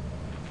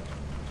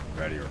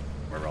 Freddy or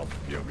where else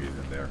POV is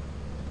in there?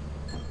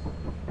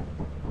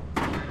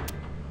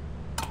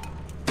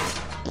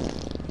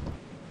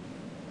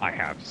 I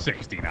have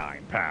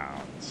 69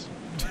 pounds.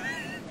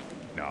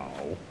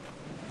 No.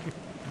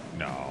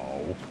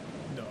 No.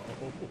 No.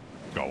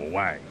 Go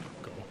away.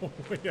 Go.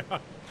 Yeah.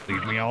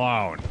 Leave me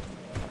alone.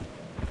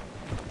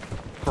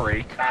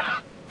 Freak.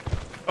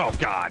 Oh,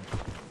 God.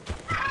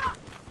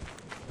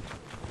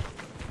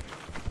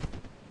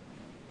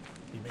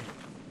 He made it.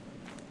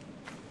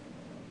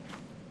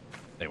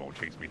 They won't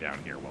chase me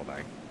down here, will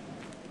they?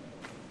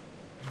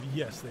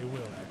 Yes, they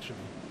will, actually.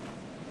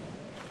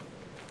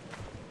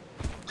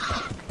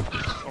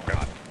 Oh,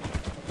 God.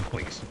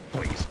 Please,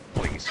 please,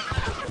 please.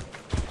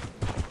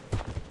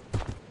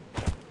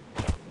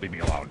 Leave me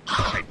alone.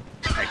 Hey,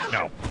 hey,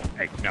 no.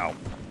 Hey, no.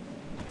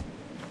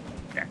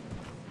 Yeah.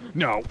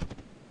 No.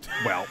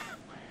 Well,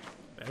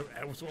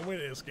 That was one way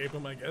to escape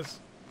him, I guess.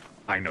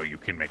 I know you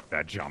can make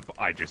that jump.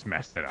 I just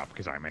messed it up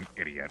because I'm an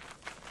idiot.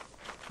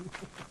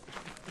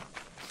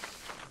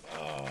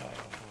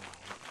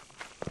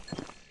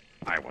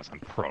 I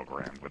wasn't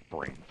programmed with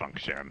brain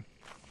function.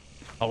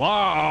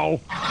 Hello?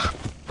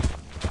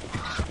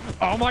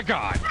 Oh my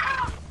God!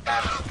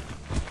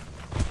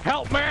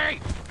 Help me!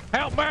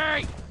 Help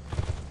me!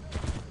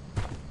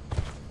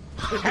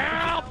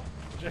 Help!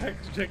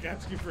 Jack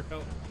asking for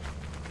help.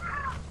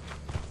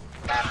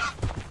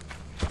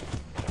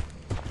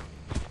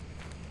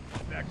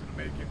 Back to the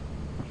bacon.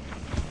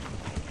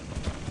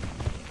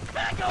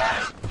 Back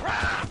away!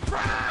 Rah,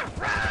 rah,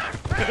 rah,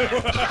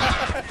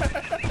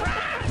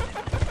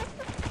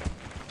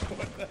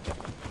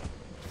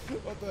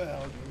 What the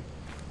hell, dude?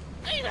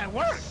 Hey, that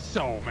worked!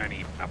 So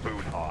many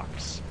baboon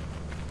hawks.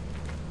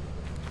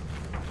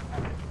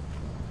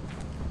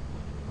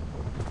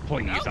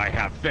 Please, I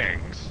have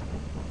things.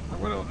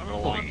 I'm gonna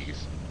launch.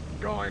 Please.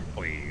 Going.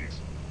 Please.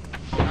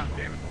 God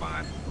damn it,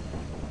 fine.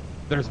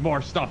 There's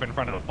more stuff in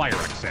front of the fire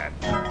exit.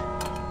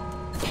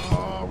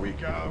 Oh, we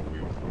go.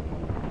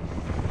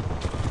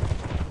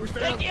 We're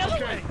staying Take the other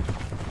okay. way!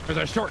 There's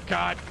a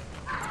shortcut.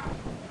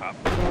 Up.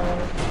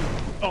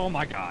 Oh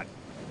my God.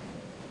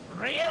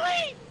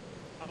 Really?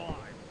 I'm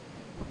alive.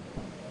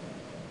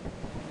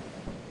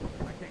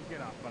 I can't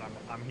get up, but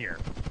I'm here.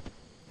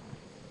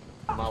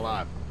 I'm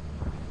alive.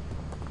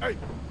 Hey!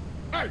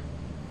 Hey!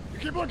 You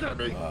keep looking at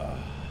me!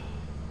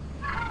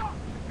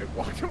 It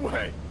walked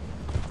away!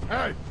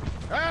 Hey!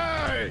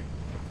 Hey!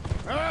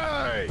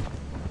 Hey!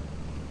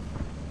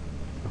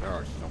 There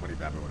are so many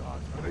baboon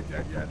hawks. Are they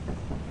dead yet?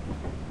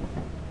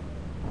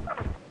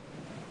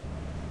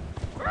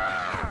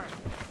 Ah!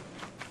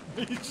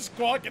 He's just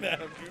squawking at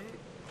him, dude.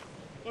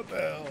 What the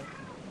hell?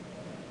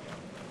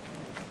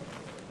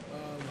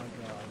 Oh my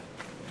god.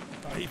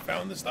 Oh, he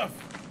found the stuff.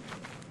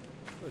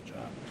 Good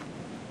job.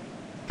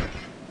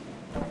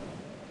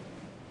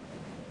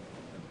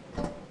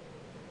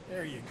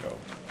 There you go.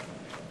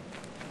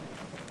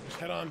 Just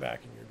head on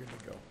back and you're good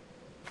to go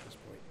at this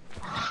point.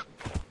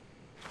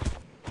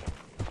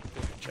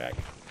 Look at Jack.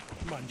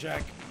 Come on,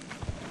 Jack.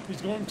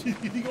 He's going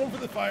for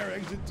the fire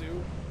exit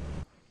too.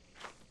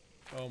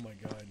 Oh my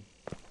god.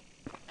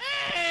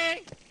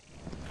 Hey!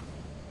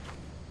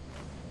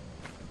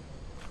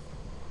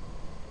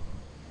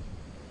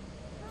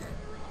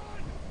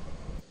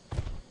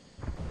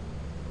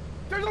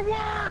 There's a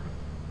worm!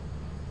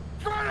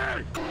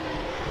 Freddy!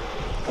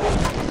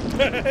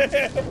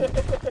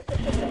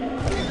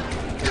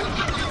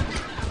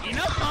 You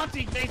know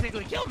Monty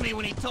basically killed me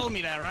when he told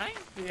me that, right?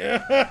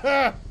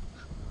 Yeah.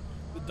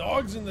 The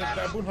dogs and the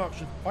baboon hawk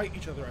should fight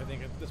each other, I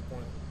think, at this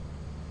point.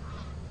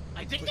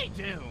 I think they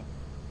do.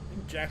 I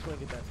think Jack's gonna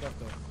get that stuff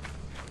though.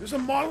 There's a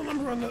model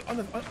number on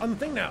the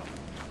thing now.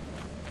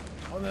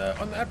 On the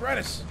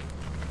apparatus.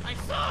 I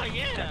saw,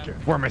 yeah.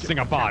 We're missing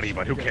a body,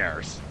 but who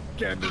cares?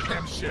 Get in this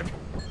damn ship.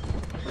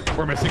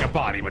 We're missing a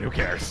body, but who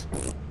cares?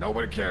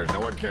 Nobody cares. No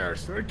one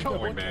cares. They're No going,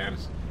 one man.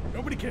 cares.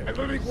 Nobody cares. I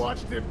literally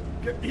watched him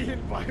get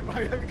eaten by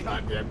a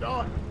goddamn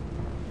dog.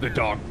 The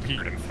dog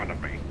peed in front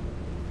of me.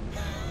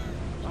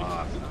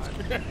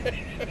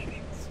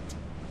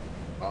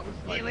 Oh, this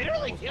is He like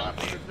literally almost killed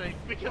me 500.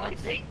 because I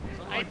think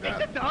like the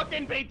that. dog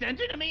didn't pay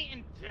attention to me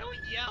until he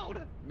yelled.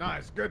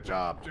 Nice, good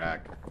job,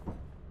 Jack.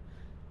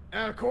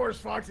 And of course,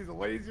 Foxy's the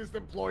laziest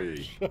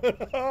employee.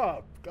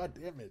 God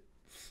damn it.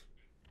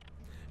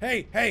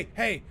 Hey, hey,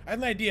 hey, I have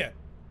an idea.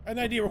 I have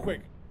an idea real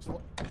quick.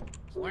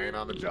 Laying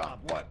on the job.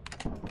 What?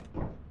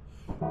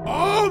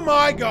 Oh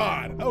my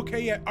god.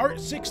 Okay, yeah,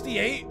 Art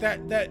 68, that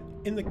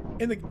in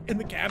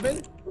the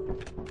cabin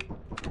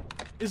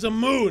is a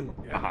moon.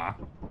 Uh-huh.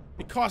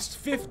 It costs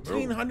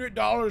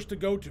 $1,500 to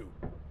go to.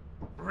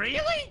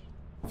 Really?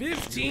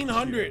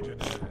 1,500.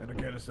 And I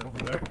get us over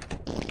there.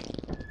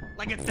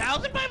 Like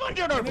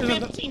 1,500 or There's a-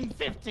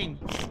 1,515?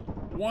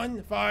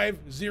 1500.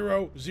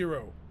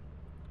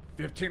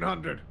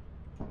 1,500.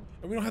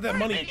 And we don't have that Alright,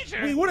 money. making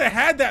sure. We would have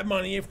had that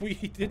money if we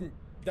didn't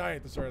die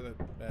at the start of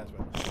the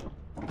aspect.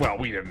 Well,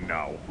 we didn't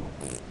know.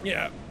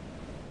 Yeah.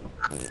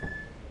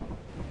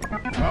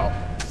 Well,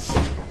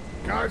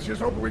 guys,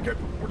 just hoping we get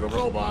the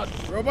robot.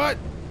 Robot,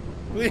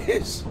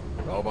 please.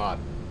 Robot.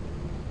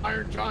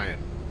 Iron Giant.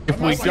 If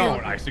I'm we not saying-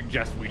 don't, I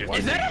suggest we just...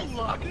 Is that a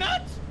lug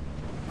nut?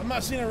 I'm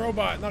not seeing a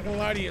robot. Not gonna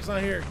lie to you, it's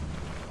not here.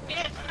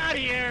 It's not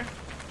here.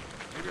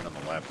 Maybe on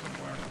the left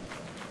somewhere.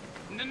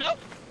 Nope.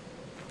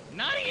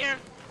 Not here.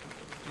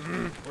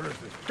 Where's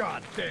this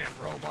goddamn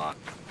robot?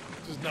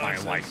 This is My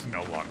nonsense. life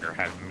no longer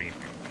has meaning.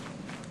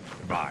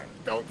 Goodbye.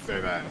 Don't say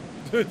that.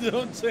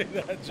 Don't say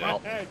that,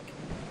 Jack. Well,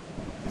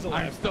 He's I'm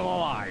alive. still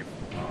alive.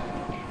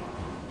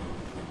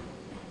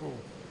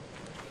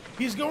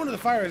 He's going to the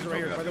fire exit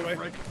right here, by the way.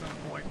 Break at some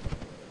point.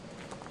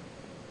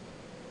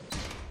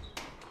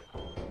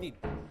 Neat.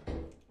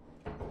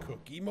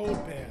 Cookie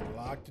mode pan.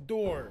 Lock the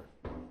door.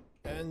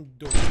 And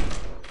door.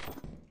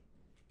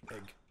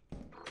 Egg.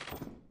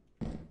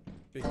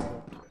 Big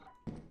bolt.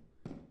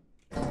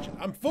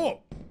 I'm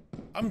full.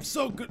 I'm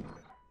so good.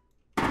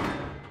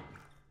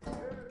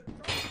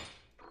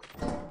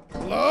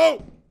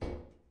 Hello?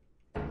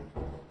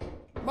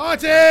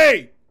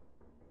 Monty!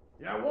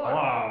 Yeah, what?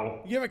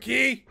 Hello. You have a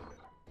key?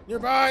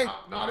 Nearby?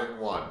 Not in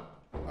one.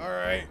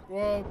 Alright,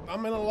 well,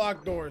 I'm in a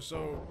locked door,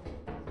 so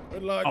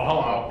good luck.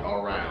 Oh, hello.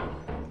 Go around.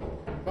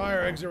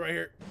 Fire exit right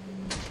here.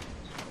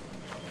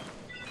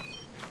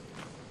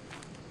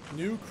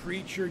 New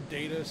creature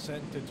data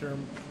sent to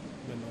terminal.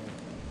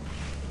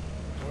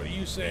 What are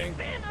you saying?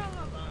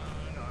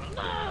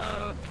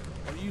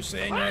 What are you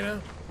saying right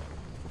now?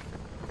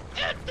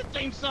 It's the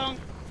theme song.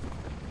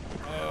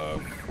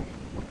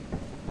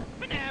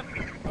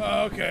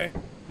 FNAF. Okay.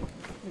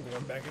 I'm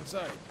going back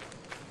inside.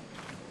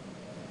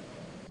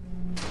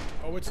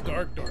 Oh, it's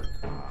dark.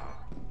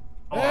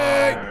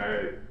 Hey!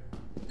 Hey,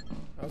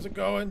 How's it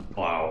going?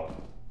 Hello.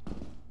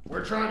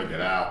 we're trying to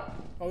get out.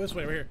 Oh, this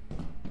way, over here.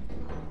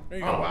 There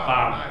you Oh, go.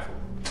 wow.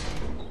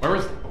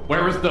 Nice.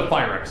 Where is the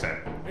fire exit?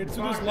 It's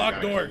through this Foxy's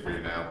locked got a door. key for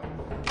you now.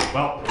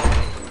 Well,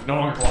 no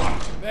longer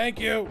locked. Thank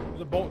you.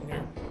 There's a bolt in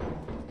here.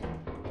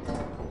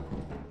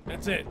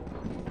 That's it.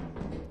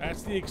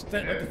 That's the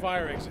extent of the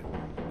fire exit.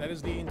 That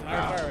is the entire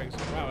Wow. fire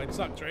exit. Wow, it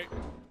sucks, right?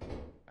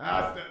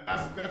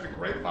 That's a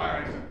great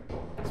fire exit.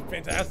 It's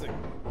fantastic.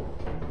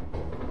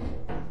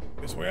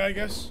 This way, I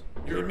guess?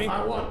 You and me?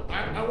 I want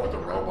the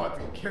robot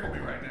to kill me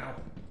right now.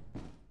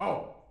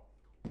 Oh.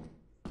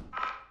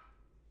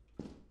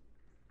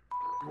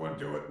 You wouldn't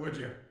do it, would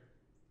you?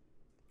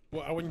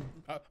 Well, I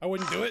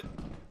wouldn't do it.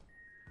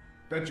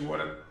 Bet you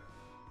wouldn't.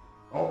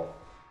 Oh.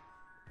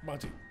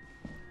 Monty.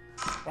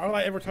 Why would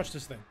I ever touch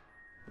this thing?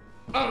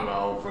 I don't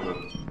know, for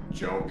the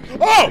joke.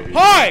 Oh! maybe.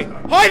 Hi!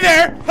 Hi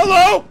there!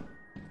 Hello!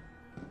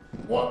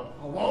 What?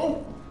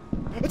 Hello?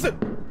 What's it?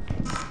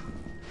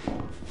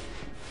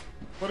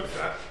 What is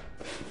that?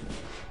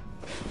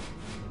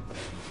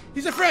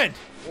 He's a friend!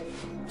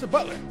 It's a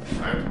butler.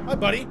 Right? Hi,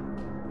 buddy.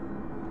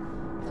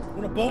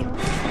 Want a bolt?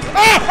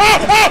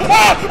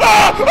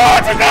 Oh,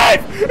 it's a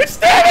knife! It's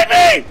stabbing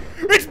me!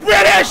 It's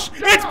British!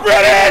 It's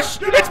British!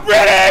 It's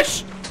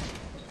British!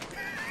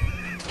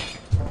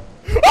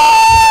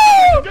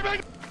 Oh!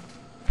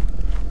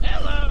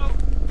 Hello.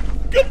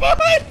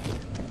 Goodbye!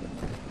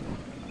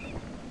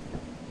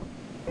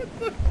 What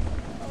the?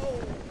 Oh.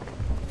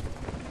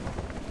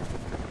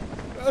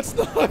 That's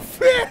not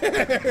fair!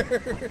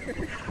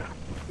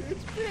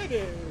 It's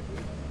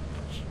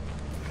British!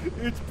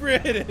 It's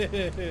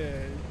British!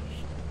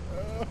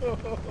 Oh.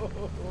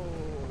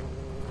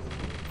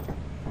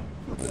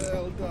 Who the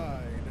hell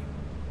died?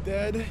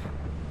 Dead?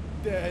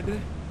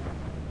 Dead?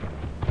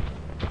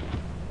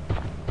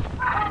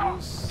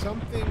 There's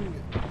something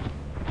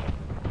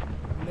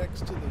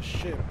next to the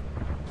ship.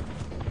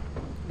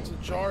 It's a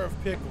jar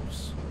of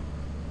pickles.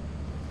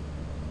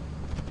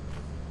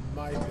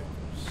 My pickles.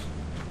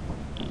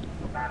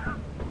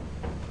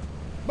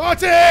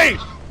 Monty!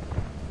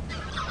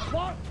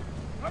 What?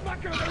 I'm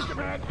not gonna make it,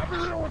 man. I'll be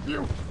real with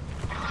you.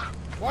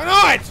 Why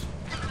not?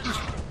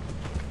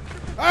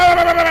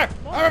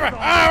 Arr!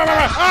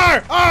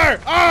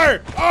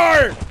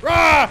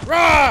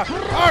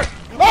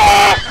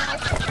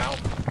 Ah!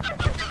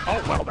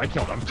 Oh, well, they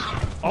killed him.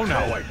 Oh,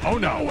 no, wait. Oh,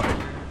 no, wait.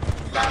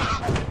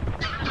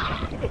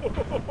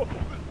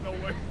 No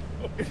way.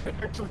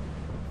 Actually,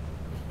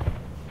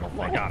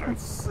 I got him.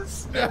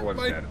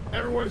 Everyone's dead.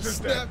 Everyone's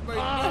just dead.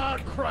 Ah,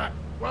 crap.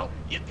 Well,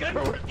 You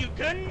couldn't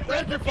Thank you,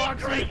 replicate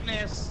Foxy.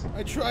 greatness.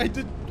 I tried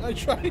to.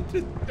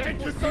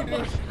 thank you so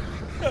much.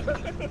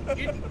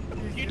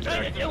 You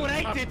tried to do what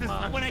I did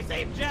when I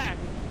saved Jack.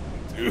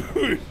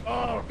 Dude,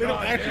 Oh, they don't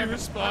God actually damn it.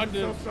 respond I'm to.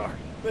 so sorry.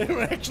 They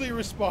don't actually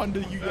respond to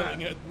you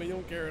yelling at them. They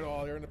don't care at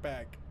all. They're in the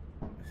back.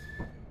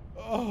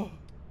 Oh.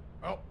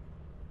 Oh.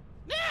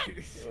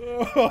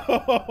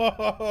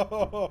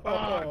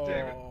 Oh,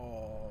 damn it.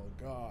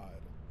 God.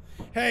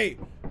 Hey,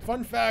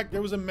 fun fact,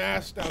 there was a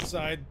mask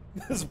outside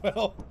as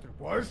well. It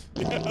was?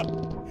 Yeah.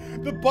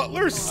 The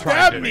butler Tried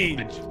stabbed to me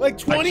make the- like I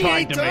 28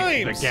 tried to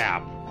make times. the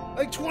gap.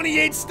 Like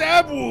 28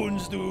 stab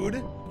wounds, dude.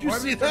 Did you Why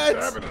see did they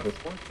that? stab us?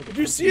 Did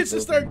you see it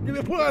just start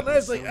put on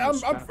us like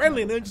I'm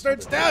friendly and then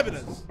start stabbing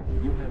us?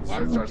 Why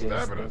did they start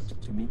stabbing us?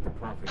 To meet the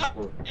profit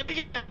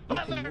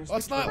quota.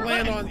 Let's not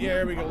land on. Yeah,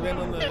 there we go. Land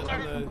on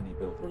the.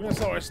 We're gonna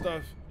sell our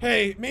stuff.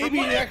 Hey, maybe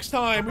next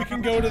time we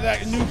can go to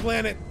that new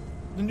planet.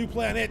 The new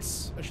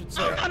planets, I should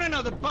say.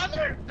 No. The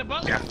butler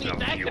Yes, needs the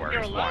that if you're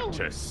viewers want alone.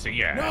 to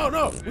see it.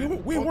 No,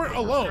 we weren't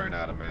Staring alone.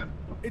 at him, man.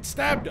 It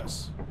stabbed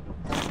us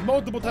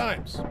multiple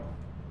times.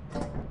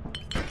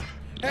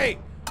 Hey,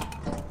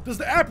 does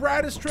the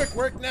apparatus trick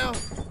work now?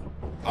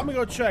 I'm gonna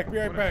go check. Be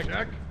right back.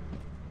 Check.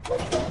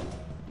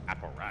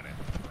 Apparatus.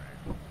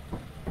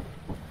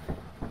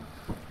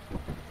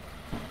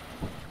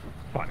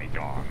 Funny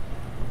dog.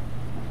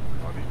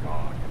 Funny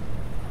dog.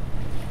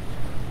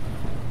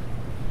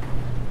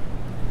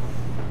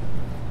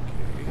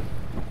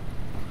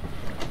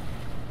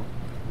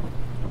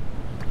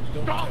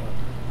 Don't tell.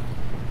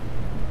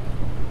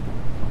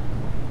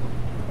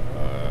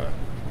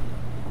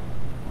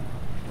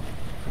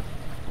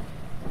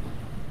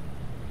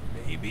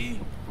 Maybe.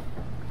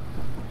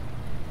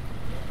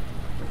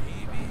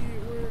 Maybe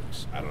it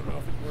works. I don't know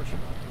if it works or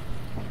not.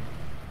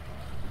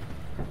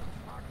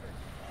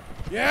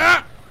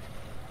 Yeah!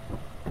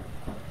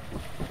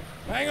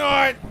 Hang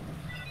on!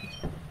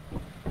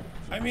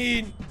 I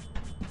mean,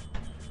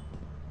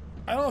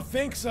 I don't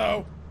think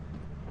so.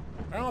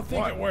 I don't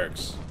think What? it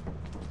works.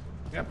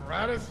 The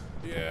apparatus?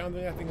 Yeah, I don't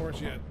think that thing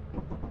works yet.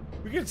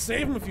 We could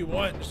save him if you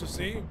want, just to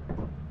see.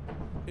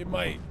 It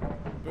might,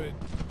 but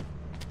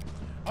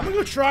I'm gonna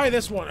go try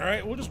this one. All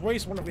right, we'll just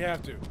waste one if we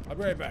have to. I'll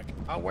be right back.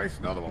 I'll waste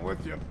another one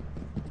with you.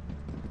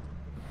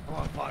 Come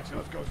on, Foxy,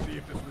 let's go see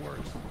if this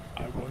works.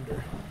 I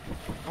wonder.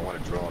 I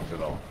want to drill into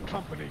the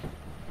company.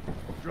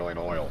 Drilling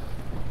oil.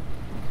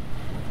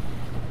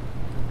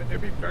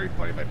 It'd be very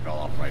funny if I fell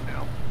off right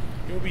now.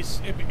 It would be.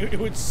 It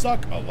would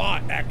suck a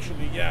lot,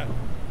 actually. Yeah.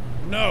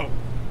 No.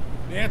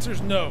 The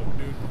answer's no,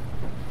 dude.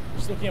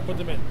 We still can't put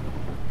them in.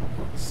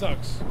 It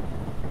sucks.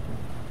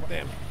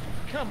 Damn.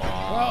 Come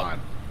on. Well,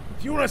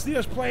 if you want to see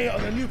us play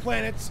on the new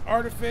planets,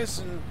 Artifice,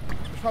 and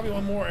there's probably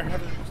one more I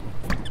haven't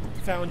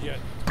found yet.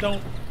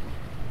 Don't.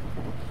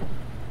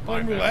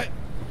 Playing My bad. roulette.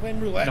 Playing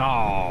roulette.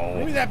 No.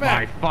 Give me that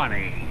back. My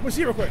funny. Let's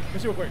see real quick.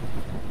 Let's see real quick.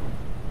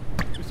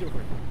 Let's see real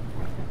quick.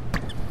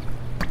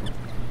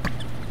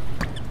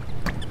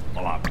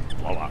 Blow up.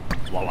 Blow up.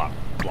 Blow up.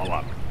 Blow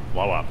up.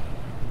 Blow up.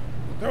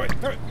 Throw it.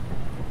 Throw it.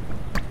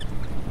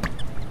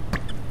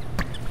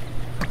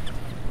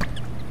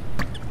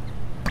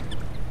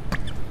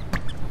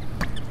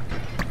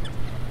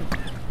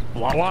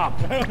 Blow up.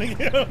 I don't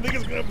think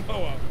it's gonna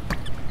blow up.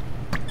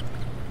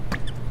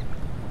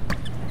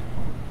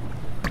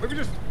 What if you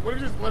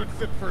just let it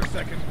sit for a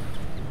second?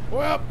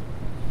 Well,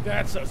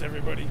 that's us,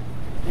 everybody.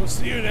 We'll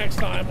see you next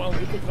time on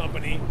Leave the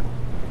Company,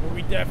 where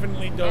we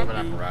definitely I don't have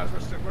an do.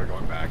 apparatus, we're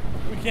going back.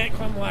 We can't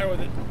climb the ladder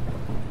with it.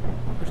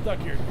 We're stuck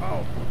here.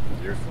 Oh,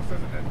 it's useless,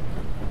 isn't it?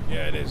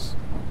 Yeah, it is.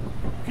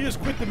 If you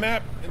just quit the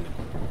map, and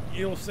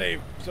it'll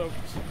save, so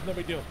it's no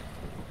big deal.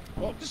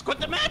 Well, Just quit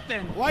the map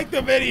then. like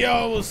the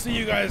video. We'll see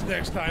you guys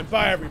next time.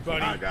 Bye, everybody.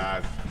 Bye,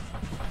 guys.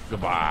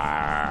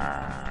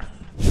 Goodbye.